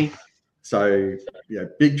 So,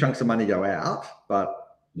 big chunks of money go out,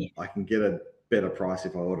 but I can get a better price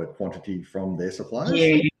if I order quantity from their suppliers.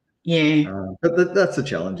 Yeah. But that's the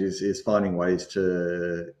challenge is finding ways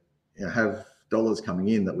to have dollars coming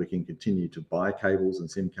in that we can continue to buy cables and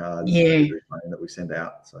SIM cards for Yeah. every phone that we send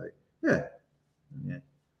out. So yeah.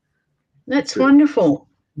 That's Good. wonderful.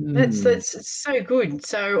 Mm. That's so good.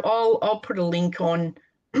 So I'll put a link on.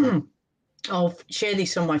 I'll share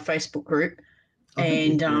this on my Facebook group, Oh,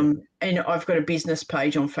 thank you. and I've got a business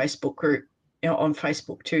page on Facebook group, on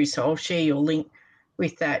Facebook too. So I'll share your link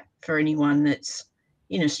with that for anyone that's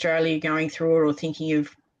in Australia going through it or thinking of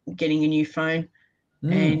getting a new phone,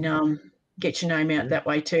 and get your name out that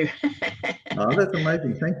way too. Oh, that's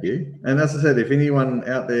amazing. Thank you. And as I said, if anyone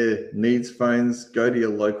out there needs phones, go to your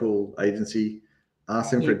local agency, ask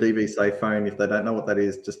them for a DV Safe phone. If they don't know what that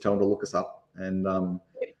is, just tell them to look us up and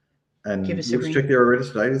Give us a we'll ring. check their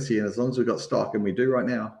registered agency. And as long as we've got stock, and we do right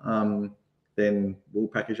now, then we'll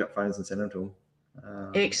package up phones and send them to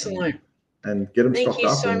them. Excellent. And get them Thank stocked you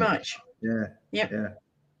up. so much. Yeah. Yep. Yeah.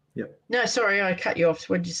 Yep. No, sorry, I cut you off.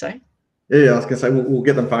 What did you say? Yeah, I was going to say we'll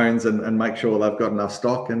get them phones and make sure they've got enough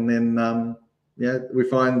stock, and then we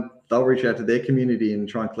find they'll reach out to their community and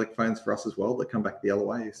try and collect phones for us as well that come back the other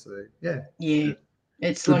way. So yeah,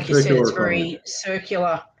 it's good like you said, it's economy. very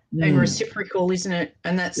circular and reciprocal, isn't it?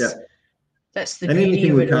 And that's the and beauty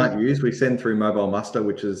anything of we it. Can't use, we send through Mobile Muster,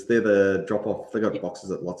 which is they're the drop off. They've got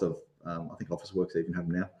boxes at lots of I think Officeworks even have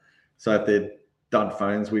them now. So if they're dud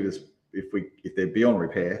phones, we just if they're beyond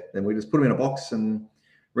repair, then we just put them in a box and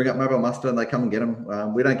ring up Mobile Muster and they come and get them.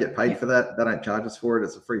 We don't get paid for that. They don't charge us for it.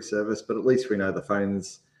 It's a free service, but at least we know the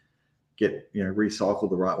phones get recycled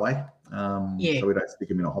the right way. So we don't stick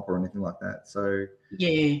them in a hopper or anything like that. So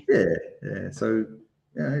So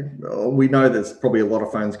we know there's probably a lot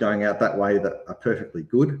of phones going out that way that are perfectly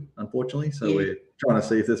good, unfortunately. So we're trying to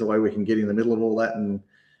see if there's a way we can get in the middle of all that and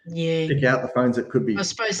pick out the phones that could be. I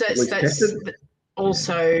suppose that's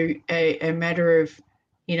also a matter of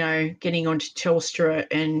getting onto Telstra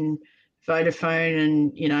and Vodafone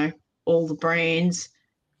and all the brands.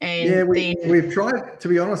 And we've tried. To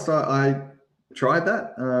be honest, I tried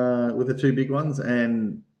that with the two big ones,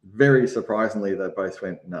 and very surprisingly, they both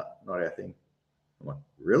went, "No, not our thing." I'm like,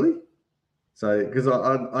 really? So because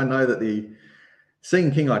I know that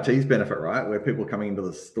seeing King IT's benefit, right, where people are coming into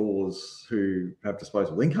the stores who have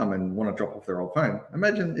disposable income and want to drop off their old phone.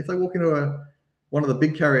 Imagine if they walk into one of the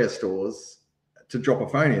big carrier stores to drop a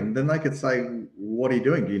phone in, then they could say, "What are you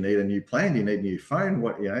doing? Do you need a new plan? Do you need a new phone?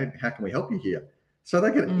 How can we help you here?" So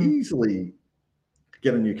they could easily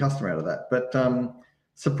get a new customer out of that. But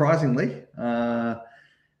surprisingly,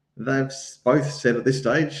 they've both said at this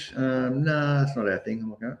stage, "No, it's not our thing." I'm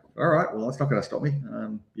like, "All right, well, that's not going to stop me.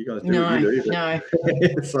 You guys do what you do." No.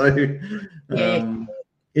 So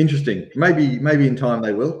interesting. Maybe in time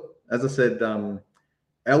they will. As I said,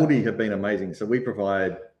 Aldi have been amazing. So we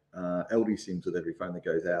provide Aldi SIMs with every phone that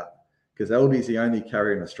goes out, because Aldi is the only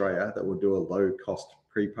carrier in Australia that will do a low-cost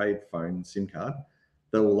prepaid phone SIM card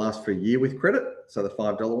that will last for a year with credit. So the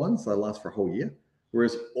 $5 ones, they last for a whole year.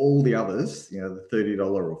 Whereas all the others, the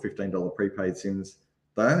 $30 or $15 prepaid SIMs,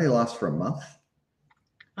 they only last for a month.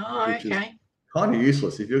 Oh, which is kind of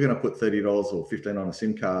useless. If you're going to put $30 or $15 on a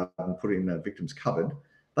SIM card and put it in a victim's cupboard,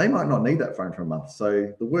 they might not need that phone for a month.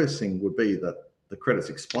 So the worst thing would be that the credit's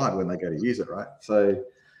expired when they go to use it, right? So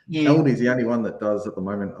Aldi is the only one that does at the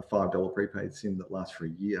moment a $5 prepaid SIM that lasts for a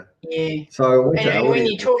year. Yeah. So when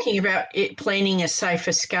you're talking about it planning a safe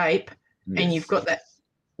escape, and you've got that,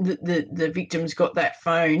 the victim's got that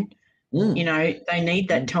phone, they need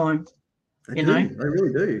that time. They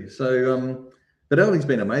really do. So, but Aldi's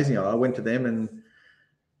been amazing. I went to them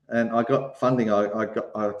and I got funding. I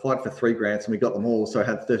applied for 3 grants and we got them all. So I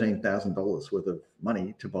had $13,000 worth of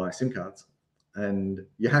money to buy SIM cards. And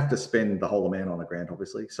you have to spend the whole amount on a grant,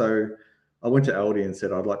 obviously. So I went to Aldi and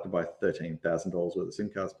said, "I'd like to buy $13,000 worth of SIM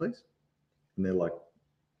cards, please." And they're like,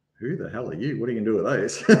 "Who the hell are you? What are you going to do with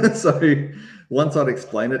those?" So once I'd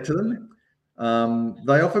explained it to them,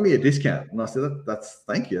 they offered me a discount. And I said, "That's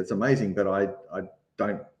thank you. It's amazing, but I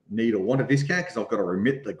don't need or want a discount because I've got to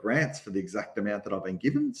remit the grants for the exact amount that I've been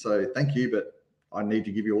given. So thank you, but I need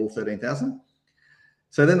to give you all 13,000.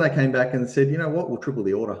 So then they came back and said, "You know what? We'll triple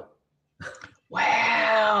the order."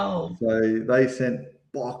 Wow. So they sent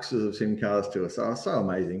boxes of SIM cards to us. So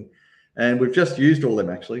amazing. And we've just used all them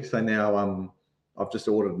actually. So now I've just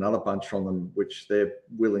ordered another bunch from them, which they're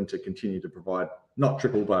willing to continue to provide, not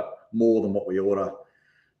triple, but more than what we order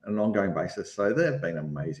on an ongoing basis. So they've been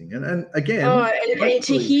amazing. And again, and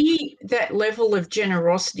to hear that level of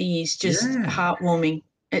generosity is just heartwarming.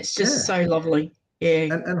 It's just so lovely.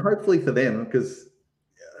 Yeah. And hopefully for them, because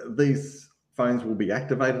these phones will be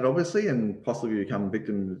activated, obviously, and possibly become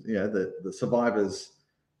victims, the survivors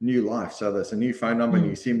new life. So there's a new phone number,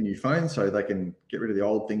 new SIM, new phone, so they can get rid of the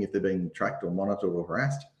old thing if they're being tracked or monitored or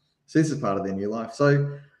harassed. So this is part of their new life.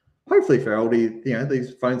 So hopefully for Aldi,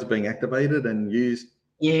 these phones are being activated and used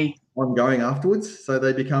ongoing afterwards, so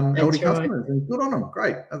they become Aldi customers. And good on them.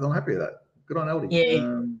 Great. I'm happy with that. Good on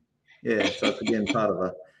Aldi. So it's again part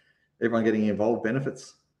of everyone getting involved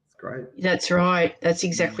benefits. It's great. That's right. That's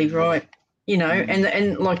exactly right.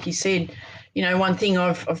 And like you said, one thing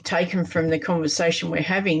I've taken from the conversation we're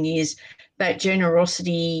having is that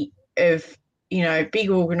generosity of, big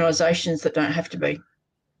organisations that don't have to be.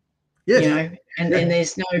 Yes. And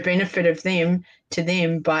there's no benefit of them to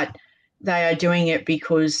them, but they are doing it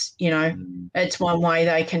because, it's one way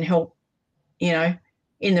they can help, in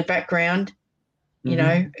the background,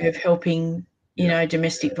 of helping,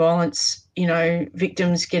 domestic violence,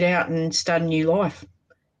 victims get out and start a new life.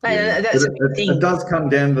 That's a big thing. It does come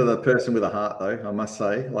down to the person with a heart, though, I must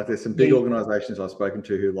say. Like, there's some big organisations I've spoken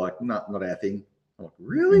to who are like, no, not our thing. I'm like,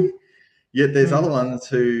 really? Yet there's other ones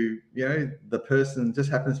who, the person just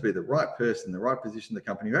happens to be the right person, the right position in the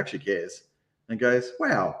company who actually cares and goes,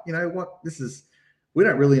 wow, you know what, we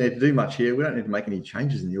don't really need to do much here. We don't need to make any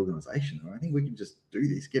changes in the organisation. I think we can just do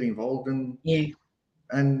this, get involved.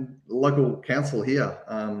 And local council here,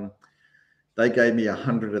 they gave me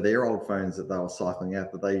 100 of their old phones that they were cycling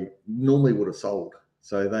out that they normally would have sold.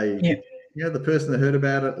 So they, the person that heard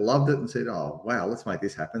about it loved it and said, oh, wow, let's make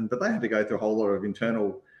this happen. But they had to go through a whole lot of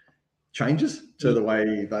internal changes to the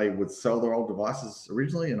way they would sell their old devices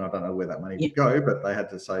originally. And I don't know where that money would go, but they had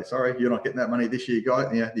to say, sorry, you're not getting that money this year,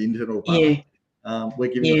 guys. The internal department. We're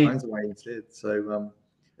giving the phones away instead. So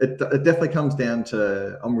it definitely comes down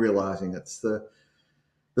to, I'm realizing it's the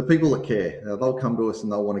people that care. They'll come to us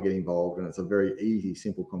and they'll want to get involved, and it's a very easy,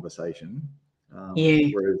 simple conversation.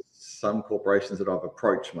 Whereas some corporations that I've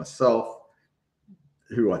approached myself,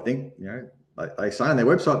 who I think, they say on their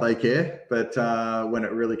website they care, but when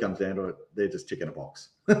it really comes down to it, they're just ticking a box.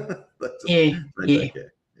 They don't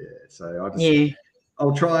care. So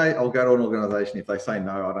I'll try. I'll go to an organisation. If they say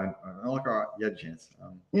no, I don't. I'm like, all right, you had a chance.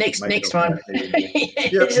 Next one. Just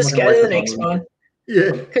go to the next one.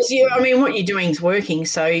 Yeah, because what you're doing is working.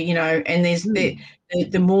 So and there's the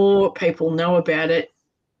more people know about it,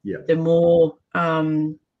 the more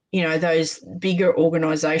those bigger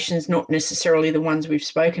organisations, not necessarily the ones we've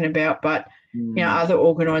spoken about, but other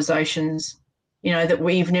organisations, that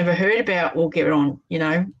we've never heard about will get on,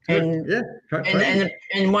 and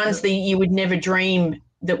ones that you would never dream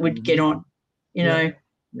that would get on,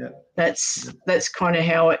 That's kind of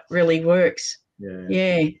how it really works.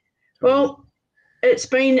 Well, it's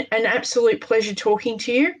been an absolute pleasure talking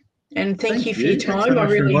to you, and thank you for your time. I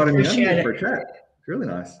really appreciate it. For a chat. It's really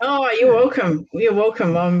nice. Oh, you're welcome. You're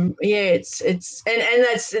welcome. It's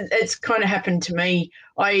kind of happened to me.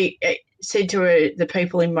 I said to the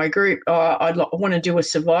people in my group, I want to do a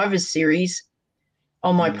survivors series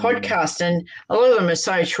on my podcast, and a lot of them are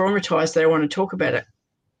so traumatized they want to talk about it.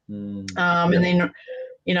 And then,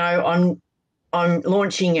 I'm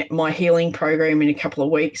launching my healing program in a couple of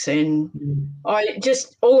weeks, and I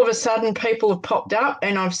just all of a sudden people have popped up,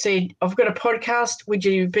 and I've said, I've got a podcast. Would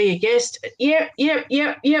you be a guest? Yeah. And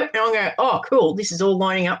I go, oh, cool. This is all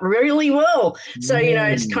lining up really well. So,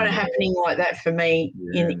 it's kind of happening like that for me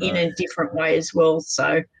in a different way as well.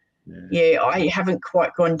 So, I haven't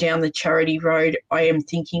quite gone down the charity road. I am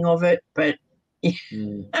thinking of it, but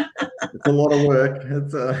it's a lot of work.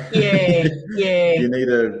 It's you need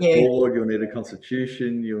a board, you'll need a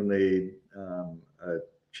constitution, you'll need a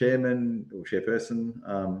chairman or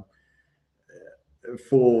chairperson.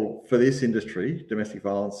 For this industry, domestic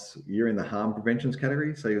violence, you're in the harm preventions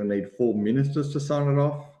category, so you'll need 4 ministers to sign it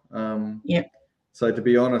off. So to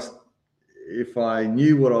be honest, if I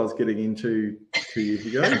knew what I was getting into 2 years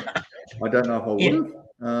ago, I don't know if I would have.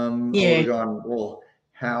 I would have gone, well,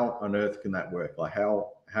 how on earth can that work? Like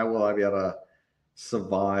how will I be able to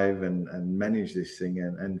survive and manage this thing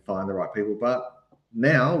and find the right people? But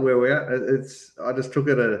now where we're at, I just took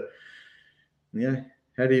it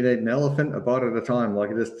how do you need an elephant? A bite at a time.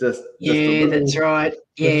 Like it's just that's right.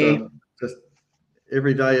 Just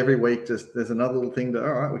every day, every week, there's another little thing all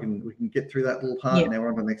right, we can get through that little part. Now we're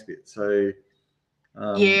on to the next bit. So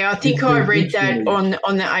I think I read that on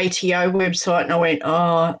the ATO website, and I went,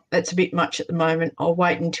 oh, that's a bit much at the moment. I'll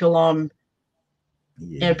wait until I'm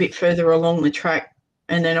a bit further along the track,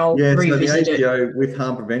 and then I'll revisit it. So the ATO with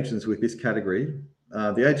harm preventions with this category,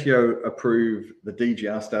 the ATO approve the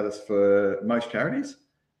DGR status for most charities,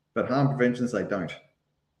 but harm preventions, they don't.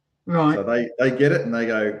 Right. So they get it and they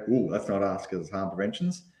go, ooh, that's not us because it's harm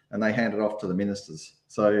preventions. and they hand it off to the ministers.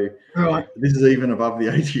 So right. this is even above the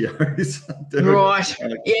ATOs. Right.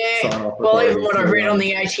 Yeah. Well, even what I read on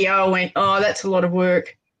the ATO, I went, oh, that's a lot of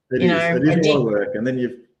work. It is a lot of work. And then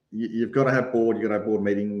you've got to have board. You've got to have board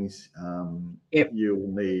meetings. Yep.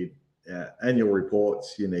 You'll need annual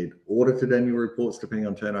reports. You need audited annual reports depending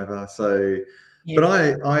on turnover. So, but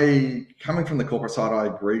I coming from the corporate side, I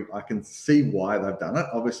agree. I can see why they've done it.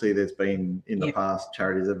 Obviously, there's been in the past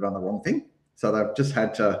charities that have done the wrong thing, so they've just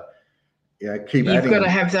had to keep You've got to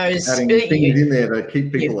have those things in there to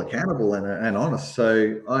keep people accountable and honest.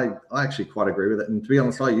 So I actually quite agree with it. And to be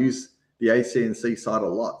honest, I use the ACNC site a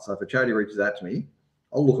lot. So if a charity reaches out to me,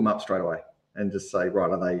 I'll look them up straight away and just say,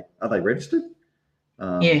 right, are they registered?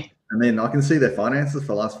 And then I can see their finances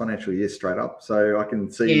for last financial year straight up. So I can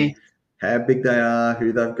see how big they are,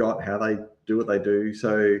 who they've got, how they do what they do.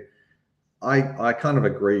 So I kind of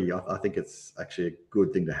agree. I think it's actually a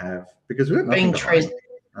good thing to have because we're being transparent.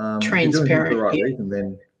 If you're doing it for the right reason,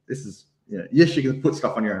 then this is, yes, you can put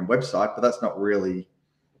stuff on your own website, but that's not really,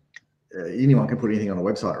 anyone can put anything on a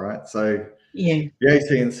website, right? So the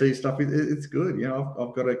ACNC stuff, it's good.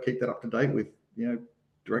 I've got to keep that up to date with,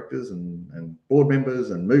 directors and board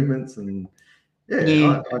members and movements. And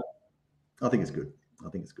I think it's good. I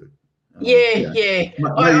think it's good. Maybe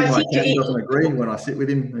my accountant doesn't agree when I sit with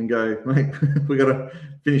him and go, mate, we got to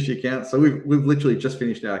finish the accounts. So we've literally just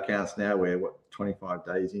finished our accounts now. We're 25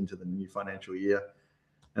 days into the new financial year.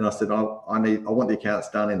 And I said, I want the accounts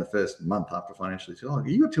done in the first month after financial year. He said, oh,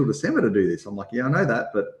 you got till December to do this. I'm like, yeah, I know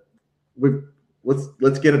that, but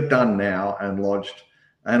let's get it done now and lodged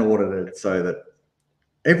and audited so that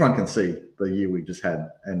everyone can see the year we just had.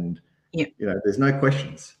 And there's no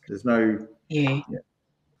questions. There's no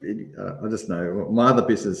I just know my other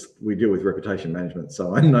business, we deal with reputation management.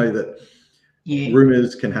 So I know that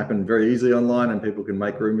rumors can happen very easily online and people can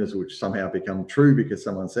make rumors which somehow become true because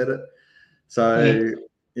someone said it. So,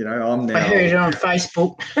 I'm now. I heard it on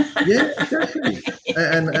Facebook. Exactly.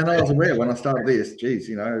 And I was aware when I started this,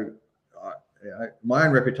 my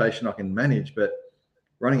own reputation I can manage, but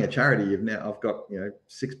running a charity, I've got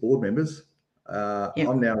 6 board members.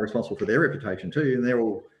 I'm now responsible for their reputation too, and they're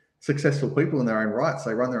all successful people in their own rights.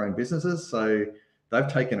 They run their own businesses, so they've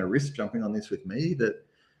taken a risk jumping on this with me that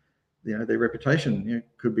their reputation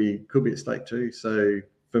could be at stake too. So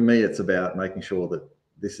for me, it's about making sure that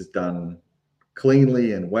this is done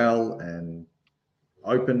cleanly and well and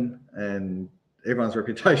open, and everyone's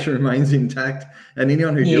reputation remains intact. And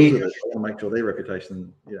anyone who deals with it, I want to make sure their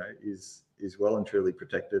reputation, is well and truly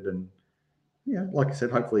protected. And like I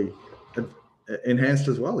said, hopefully enhanced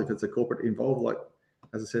as well if it's a corporate involved. Like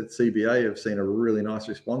as I said, CBA have seen a really nice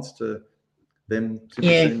response to them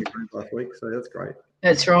last week, so that's great.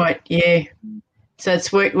 That's right. Yeah. So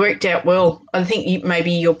it's worked out well. I think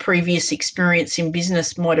maybe your previous experience in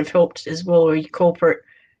business might have helped as well, or your corporate.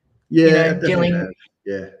 Dealing.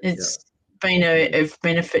 It's been of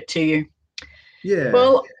benefit to you. Yeah.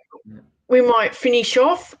 Well, we might finish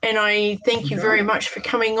off, and I thank you very much for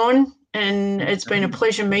coming on. And it's been a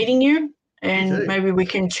pleasure meeting you. And maybe we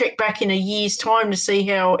can check back in a year's time to see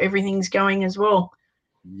how everything's going as well.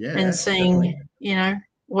 Yeah. And seeing,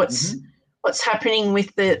 what's happening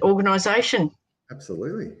with the organisation.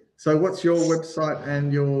 Absolutely. So what's your website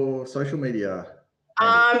and your social media?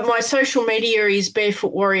 My social media is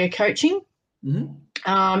Barefoot Warrior Coaching. Mm-hmm.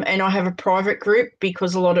 And I have a private group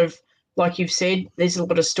because a lot of, like you've said, there's a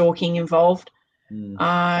lot of stalking involved.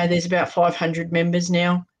 There's about 500 members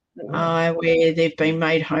now. Where they've been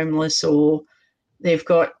made homeless, or they've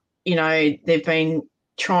got, they've been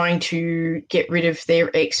trying to get rid of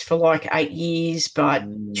their ex for like 8 years, but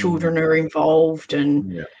children are involved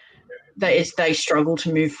and they struggle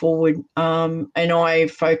to move forward. And I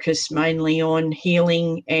focus mainly on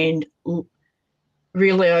healing and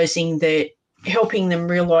realising that, helping them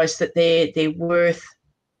realise that they're worth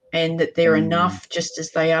and that they're enough just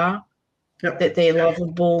as they are. That they're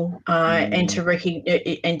lovable, and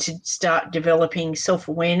to start developing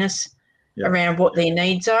self-awareness around what their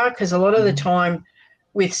needs are. Because a lot of the time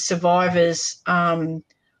with survivors, I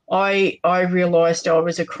realised I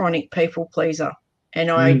was a chronic people pleaser, and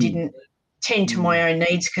I didn't tend to my own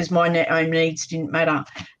needs because my own needs didn't matter.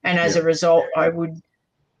 And as a result, I would,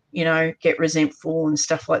 get resentful and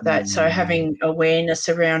stuff like that. So having awareness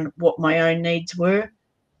around what my own needs were.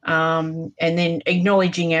 And then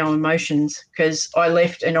acknowledging our emotions, because I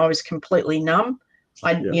left and I was completely numb.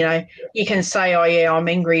 You can say, oh yeah, I'm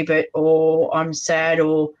angry, or I'm sad,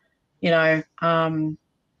 or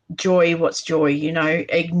joy. What's joy?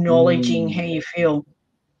 Acknowledging how you feel.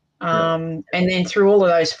 And then through all of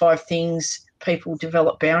those 5 things, people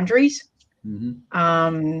develop boundaries.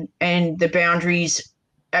 And the boundaries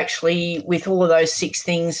actually, with all of those 6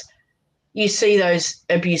 things, you see those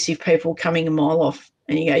abusive people coming a mile off,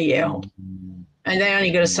 and you go, yeah. And they only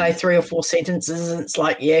got to say 3 or 4 sentences, and it's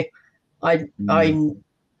like, yeah, I'm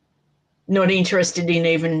not interested in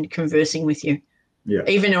even conversing with you. Yeah.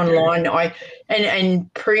 Even online,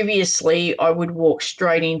 and previously I would walk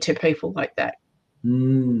straight into people like that,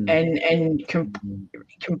 and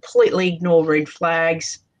completely ignore red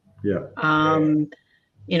flags. Yeah.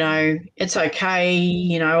 You know, it's okay.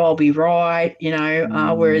 You know, I'll be right. You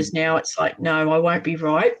know, whereas now it's like, no, I won't be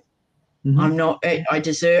right. I'm not.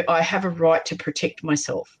 I have a right to protect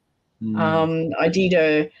myself. I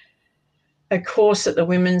did a course at the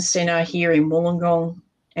Women's Centre here in Wollongong,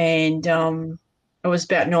 and it was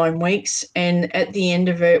about 9 weeks. And at the end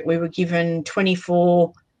of it, we were given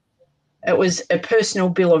 24. It was a personal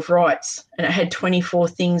bill of rights, and it had 24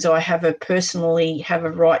 things I personally have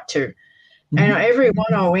a right to. And every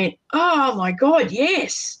one I went, oh my God,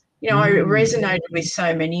 yes. You know, I resonated with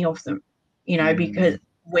so many of them. You know, because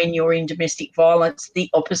when you're in domestic violence, the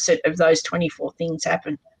opposite of those 24 things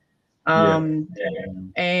happen. And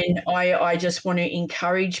I just want to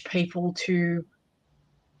encourage people to,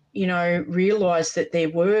 you know, realise that they're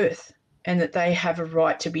worth and that they have a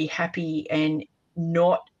right to be happy and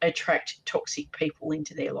not attract toxic people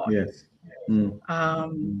into their life. Yes.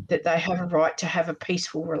 That they have a right to have a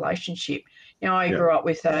peaceful relationship. You know, I grew up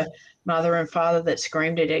with a mother and father that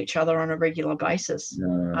screamed at each other on a regular basis.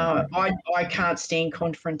 I can't stand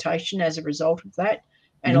confrontation as a result of that.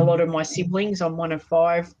 And a lot of my siblings, I'm one of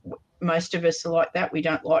 5, most of us are like that. We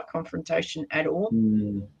don't like confrontation at all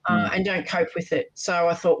and don't cope with it. So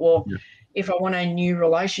I thought, well, if I want a new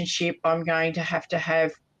relationship, I'm going to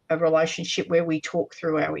have a relationship where we talk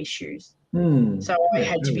through our issues. So I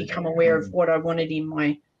had to become aware of what I wanted in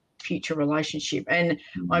my future relationship. And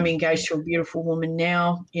I'm engaged to a beautiful woman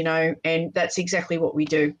now, you know, and that's exactly what we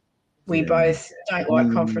do. We both don't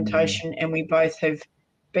like confrontation, and we both have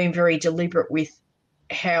been very deliberate with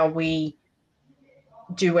how we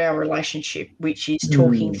do our relationship, which is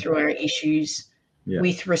talking through our issues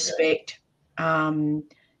with respect and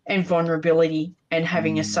vulnerability, and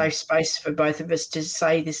having a safe space for both of us to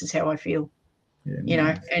say, this is how I feel, you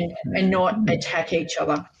know, and not attack each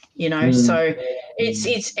other, you know. So it's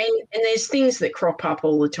and there's things that crop up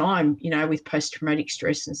all the time, you know, with post-traumatic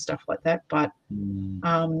stress and stuff like that. But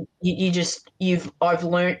I've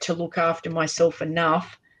learnt to look after myself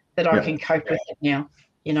enough that I can cope with it now,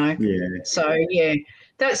 you know. So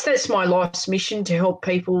that's my life's mission, to help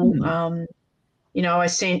people. You know, I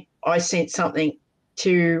sent something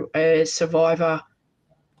to a survivor.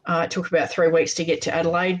 It took about 3 weeks to get to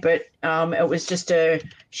Adelaide, but it was just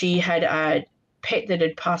she had a pet that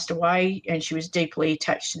had passed away, and she was deeply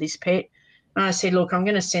attached to this pet. And I said, look, I'm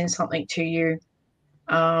going to send something to you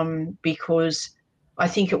because I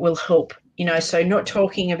think it will help, you know. So not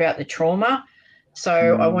talking about the trauma.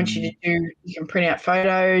 So I want you can print out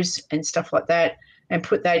photos and stuff like that and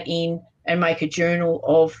put that in and make a journal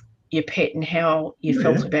of your pet and how you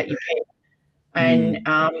felt about your pet, and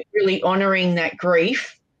really honouring that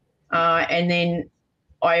grief. And then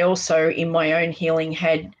I also, in my own healing,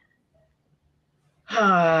 had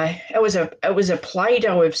it was a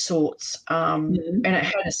Play-Doh of sorts, and it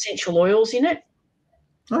had essential oils in it.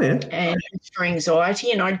 And for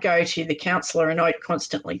anxiety, and I'd go to the counsellor and I'd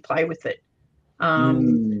constantly play with it.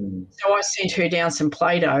 So I sent her down some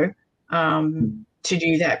Play-Doh to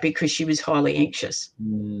do that because she was highly anxious.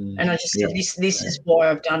 And I just said, this is why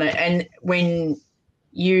I've done it. And when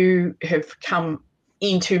you have come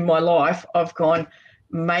into my life, I've gone,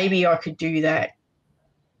 maybe I could do that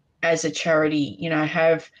as a charity, you know,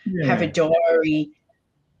 have a diary,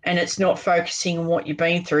 and it's not focusing on what you've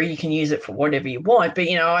been through. You can use it for whatever you want. But,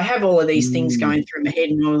 you know, I have all of these things going through my head,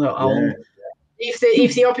 and I was like,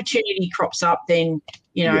 if the opportunity crops up, then,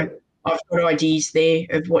 you know, I've got ideas there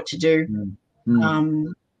of what to do.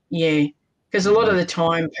 Because a lot of the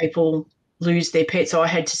time people lose their pets. I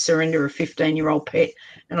had to surrender a 15-year-old pet,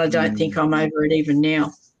 and I don't think I'm over it even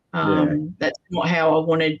now. That's not how I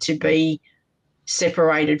wanted to be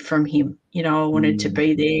separated from him. You know, I wanted to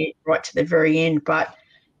be there right to the very end. But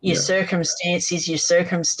your circumstance is your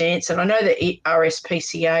circumstance. And I know that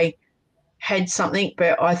RSPCA had something,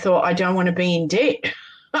 but I thought, I don't want to be in debt.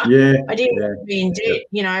 I didn't want to be in debt.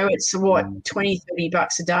 You know, it's what,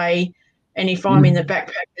 $20-$30 a day. And if I'm in the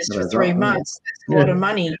backpackers for 3 months, that's a lot of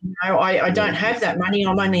money. You know, I don't have that money.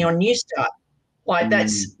 I'm only on New Start. Like,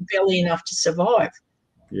 that's barely enough to survive.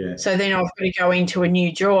 So then I've got to go into a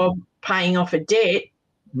new job paying off a debt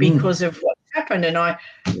because of what's happened. And I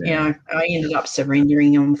ended up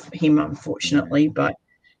surrendering him, unfortunately. But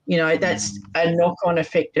that's a knock-on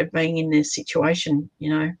effect of being in this situation,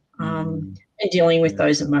 and dealing with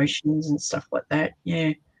those emotions and stuff like that.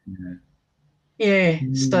 Yeah.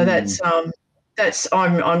 So that's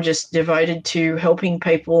I'm just devoted to helping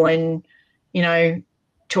people and,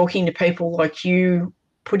 talking to people like you,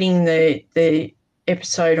 putting the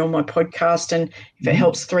episode on my podcast, and if it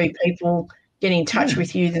helps 3 people get in touch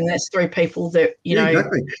with you, then that's 3 people that,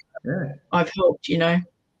 exactly. I've helped,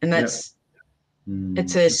 and that's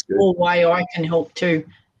it's a small way I can help too.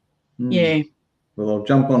 Yeah. Well, I'll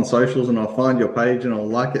jump on socials and I'll find your page and I'll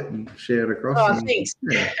like it and share it across. Oh, thanks.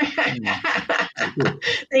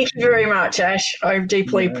 Thank you very much, Ash. I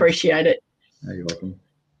deeply appreciate it. Oh, you're welcome.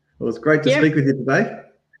 Well, it's great to speak with you today.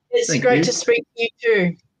 It's great to speak to you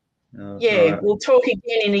too. Right. We'll talk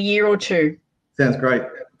again in a year or 2. Sounds great.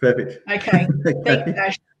 Perfect. Okay. Thanks,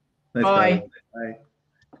 Ash. Bye. Bye.